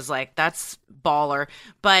 which I was like, that's baller.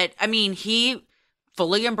 But I mean, he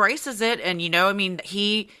fully embraces it. And,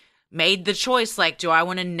 he made the choice, like, do I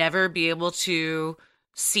want to never be able to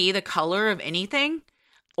see the color of anything?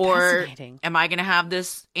 Or am I going to have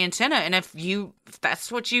this antenna? And if you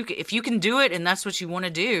can do it and that's what you want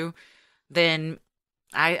to do, then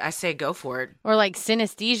I say go for it. Or like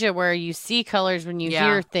synesthesia, where you see colors when you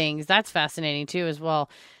hear things. That's fascinating too as well.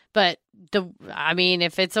 But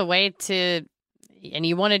if it's a way to, and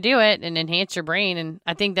you want to do it and enhance your brain, and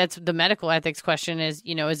I think that's the medical ethics question is,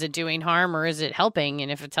 is it doing harm or is it helping?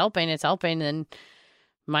 And if it's helping, then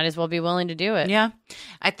might as well be willing to do it. Yeah.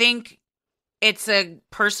 I think it's a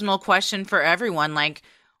personal question for everyone. Like,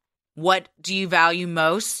 what do you value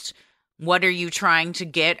most? What are you trying to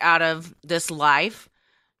get out of this life?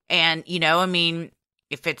 And, you know, I mean,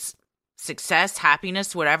 if it's success,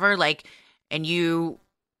 happiness, whatever, like, and you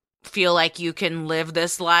feel like you can live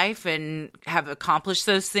this life and have accomplished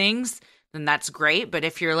those things, then that's great. But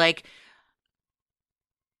if you're like,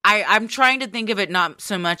 I'm trying to think of it not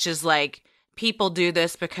so much as like people do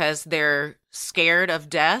this because they're scared of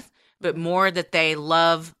death, but more that they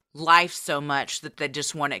love life so much that they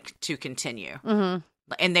just want it to continue. Mm-hmm.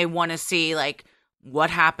 And they want to see like what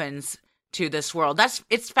happens to this world.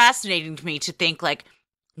 It's fascinating to me to think like,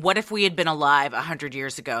 what if we had been alive 100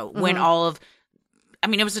 years ago when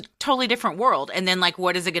it was a totally different world. And then like,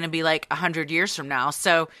 what is it going to be like 100 years from now?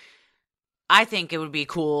 So I think it would be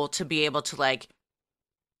cool to be able to like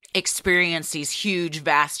experience these huge,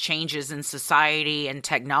 vast changes in society and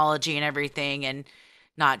technology and everything, and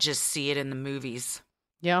not just see it in the movies.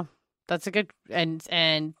 Yeah, that's a good, and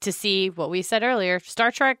to see what we said earlier,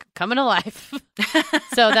 Star Trek coming to life.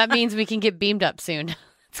 So that means we can get beamed up soon.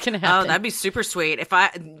 It's going to happen. Oh, that'd be super sweet. If I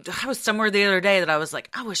was somewhere the other day that I was like,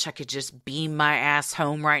 I wish I could just beam my ass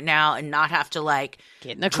home right now and not have to like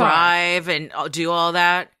get in the car, drive and do all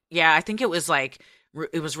that. Yeah, I think it was like,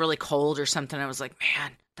 it was really cold or something. I was like,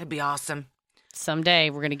 man, that'd be awesome. Someday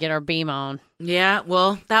we're going to get our beam on. Yeah,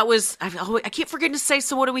 well, that was, I keep forgetting to say,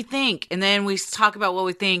 so what do we think? And then we talk about what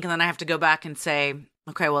we think, and then I have to go back and say,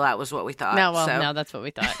 okay, well, that was what we thought. No, that's what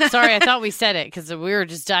we thought. Sorry, I thought we said it because we were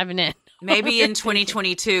just diving in. Maybe in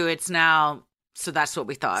 2022, it's now, so that's what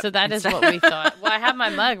we thought. So that is what we thought. Well, I have my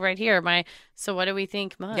mug right here. So what do we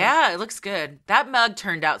think mug? Yeah, it looks good. That mug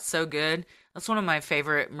turned out so good. That's one of my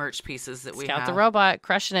favorite merch pieces that we have. Scout the Robot,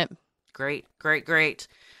 crushing it. Great, great, great.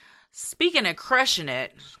 Speaking of crushing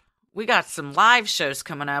it, we got some live shows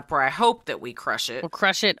coming up where I hope that we crush it. We'll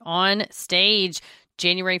crush it on stage.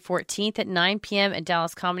 January 14th at 9 p.m. at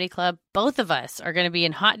Dallas Comedy Club. Both of us are going to be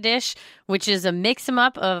in Hot Dish, which is a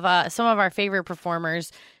mix-em-up of some of our favorite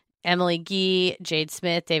performers, Emily Gee, Jade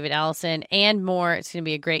Smith, David Allison, and more. It's going to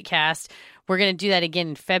be a great cast. We're going to do that again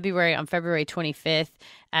in February, on February 25th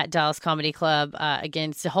at Dallas Comedy Club. Again,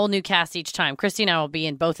 it's a whole new cast each time. Christy and I will be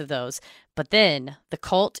in both of those. But then the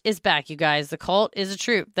Cult is back, you guys. The Cult is a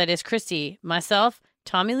troupe that is Christy, myself,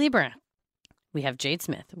 Tommy Lee Brown. We have Jade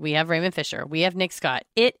Smith. We have Raymond Fisher. We have Nick Scott.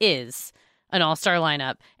 It is an all-star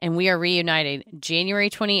lineup, and we are reunited January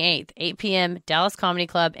 28th, 8 p.m., Dallas Comedy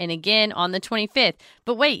Club, and again on the 25th.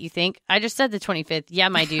 But wait, you think? I just said the 25th. Yeah,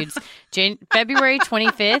 my dudes. February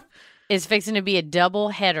 25th is fixing to be a double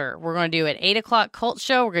header. We're going to do an 8 o'clock Cult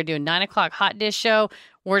show. We're going to do a 9 o'clock Hot Dish show.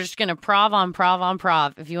 We're just going to prov on prov on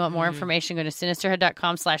prov. If you want more information, go to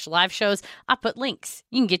sinisterhood.com/live shows. I put links.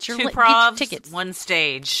 You can get your, get your tickets. One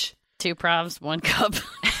stage. 2 provs, 1 cup.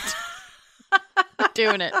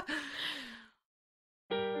 Doing it.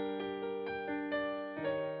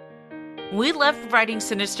 We love providing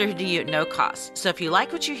Sinisterhood to you at no cost. So if you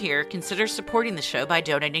like what you hear, consider supporting the show by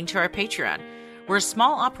donating to our Patreon. We're a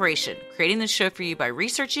small operation, creating the show for you by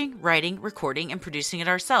researching, writing, recording, and producing it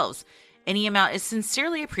ourselves. Any amount is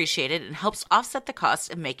sincerely appreciated and helps offset the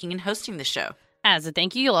cost of making and hosting the show. As a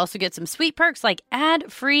thank you, you'll also get some sweet perks like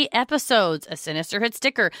ad-free episodes, a Sinisterhood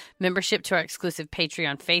sticker, membership to our exclusive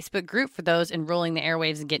Patreon Facebook group for those enrolling the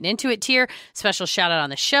airwaves and getting into it tier, special shout-out on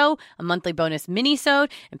the show, a monthly bonus mini-sode,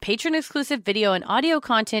 and patron-exclusive video and audio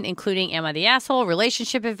content, including Am I the Asshole?,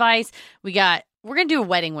 relationship advice. We're going to do a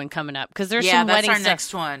wedding one coming up because there's some wedding stuff. Yeah, that's our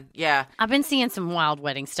next one. Yeah. I've been seeing some wild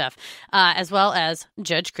wedding stuff, as well as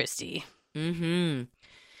Judge Christie. Mm-hmm.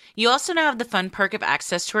 You also now have the fun perk of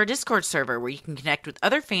access to our Discord server where you can connect with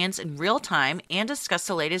other fans in real time and discuss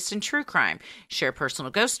the latest in true crime, share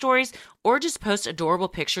personal ghost stories, or just post adorable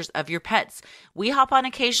pictures of your pets. We hop on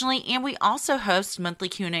occasionally, and we also host monthly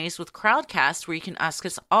Q&As with Crowdcast where you can ask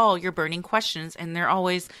us all your burning questions, and they're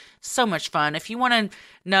always so much fun. If you want to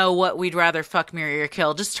know what we'd rather fuck, marry, or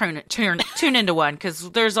kill, just tune into one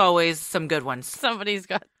because there's always some good ones. Somebody's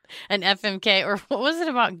got an FMK, or what was it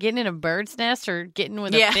about getting in a bird's nest or getting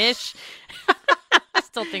with a fish? I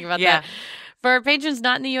still think about that. For our patrons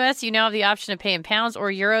not in the U.S., you now have the option of paying pounds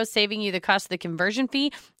or euros, saving you the cost of the conversion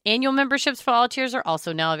fee. Annual memberships for all tiers are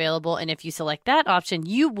also now available, and if you select that option,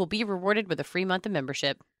 you will be rewarded with a free month of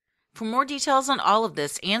membership. For more details on all of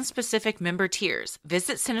this and specific member tiers,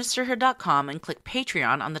 visit sinisterhood.com and click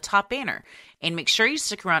Patreon on the top banner. And make sure you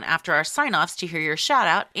stick around after our sign-offs to hear your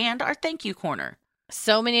shout-out and our thank you corner.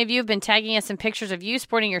 So many of you have been tagging us in pictures of you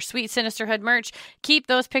sporting your sweet Sinisterhood merch. Keep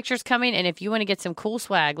those pictures coming, and if you want to get some cool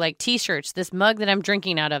swag like t-shirts, this mug that I'm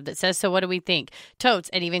drinking out of that says, so what do we think? Totes,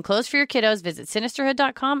 and even clothes for your kiddos, visit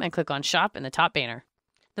sinisterhood.com and click on shop in the top banner.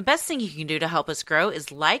 The best thing you can do to help us grow is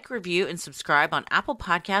like, review, and subscribe on Apple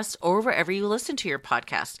Podcasts or wherever you listen to your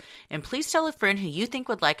podcast. And please tell a friend who you think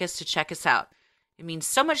would like us to check us out. It means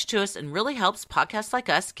so much to us and really helps podcasts like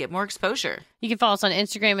us get more exposure. You can follow us on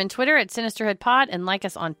Instagram and Twitter at SinisterhoodPod and like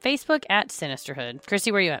us on Facebook at Sinisterhood.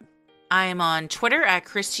 Christy, where are you at? I am on Twitter at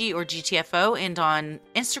Christy or GTFO and on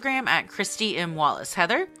Instagram at Christy M. Wallace.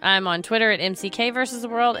 Heather? I'm on Twitter at MCK versus the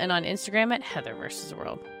World and on Instagram at Heather versus the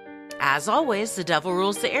World. As always, the devil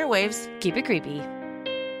rules the airwaves. Keep it creepy.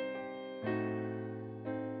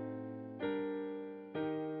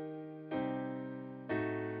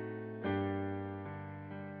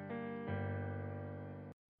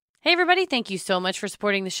 Hey everybody, thank you so much for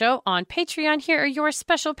supporting the show on Patreon. Here are your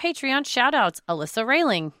special Patreon shoutouts. Alyssa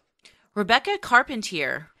Railing, Rebecca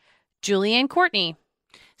Carpentier, Julianne Courtney,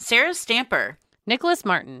 Sarah Stamper, Nicholas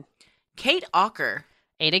Martin, Kate Ocker,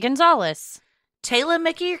 Ada Gonzalez, Taylor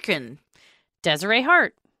McEarkin, Desiree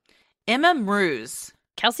Hart, Emma Mruse,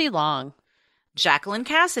 Kelsey Long, Jacqueline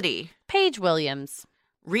Cassidy, Paige Williams,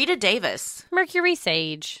 Rita Davis, Mercury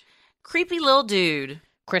Sage, Creepy Lil Dude,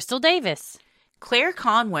 Crystal Davis, Claire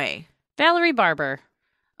Conway, Valerie Barber,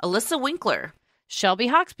 Alyssa Winkler, Shelby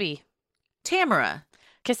Hawksby, Tamara,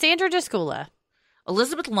 Cassandra Descula,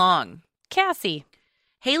 Elizabeth Long, Cassie,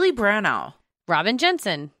 Haley Branow, Robin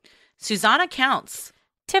Jensen, Susanna Counts,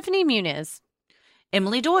 Tiffany Muniz,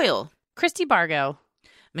 Emily Doyle, Christy Bargo,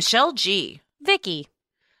 Michelle G, Vicky,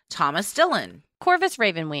 Thomas Dillon, Corvus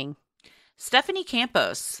Ravenwing, Stephanie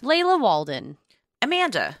Campos, Layla Walden,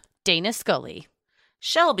 Amanda, Dana Scully,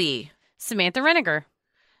 Shelby, Samantha Reniger,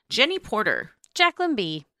 Jenny Porter, Jacqueline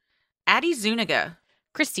B., Addie Zuniga,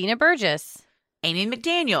 Christina Burgess, Amy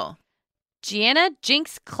McDaniel, Gianna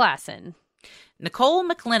Jinx Klassen, Nicole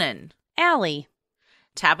McLennan, Allie,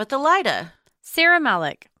 Tabitha Lyda, Sarah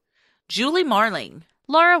Malik, Julie Marling,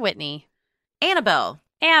 Laura Whitney, Annabelle,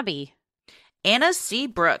 Abby, Anna C.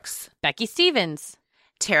 Brooks, Becky Stevens,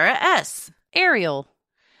 Tara S., Ariel,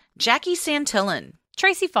 Jackie Santillan,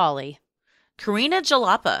 Tracy Foley, Karina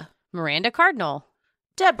Jalapa, Miranda Cardinal,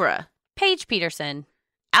 Deborah, Paige Peterson,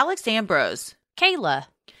 Alex Ambrose, Kayla,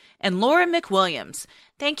 and Laura McWilliams.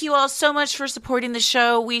 Thank you all so much for supporting the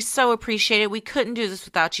show. We so appreciate it. We couldn't do this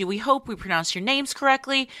without you. We hope we pronounced your names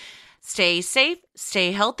correctly. Stay safe,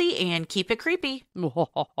 stay healthy, and keep it creepy.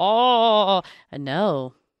 And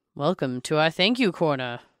now, welcome to our thank you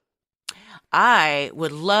corner. I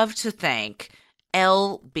would love to thank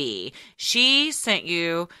LB. She sent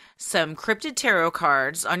you some cryptid tarot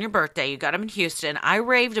cards on your birthday. You got them in Houston. I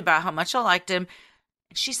raved about how much I liked them.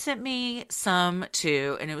 She sent me some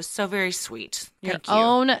too, and it was so very sweet. Thank you. Your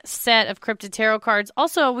own set of cryptid tarot cards.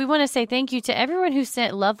 Also, we want to say thank you to everyone who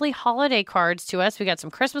sent lovely holiday cards to us. We got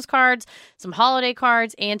some Christmas cards, some holiday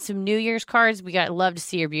cards, and some New Year's cards. We got love to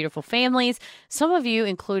see your beautiful families. Some of you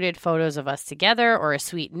included photos of us together, or a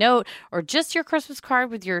sweet note, or just your Christmas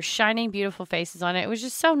card with your shining, beautiful faces on it. It was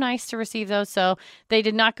just so nice to receive those. So they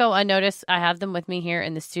did not go unnoticed. I have them with me here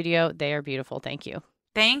in the studio. They are beautiful. Thank you.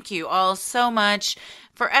 Thank you all so much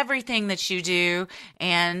for everything that you do.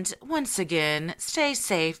 And once again, stay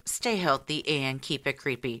safe, stay healthy, and keep it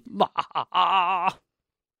creepy.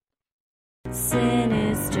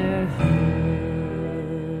 Sinister.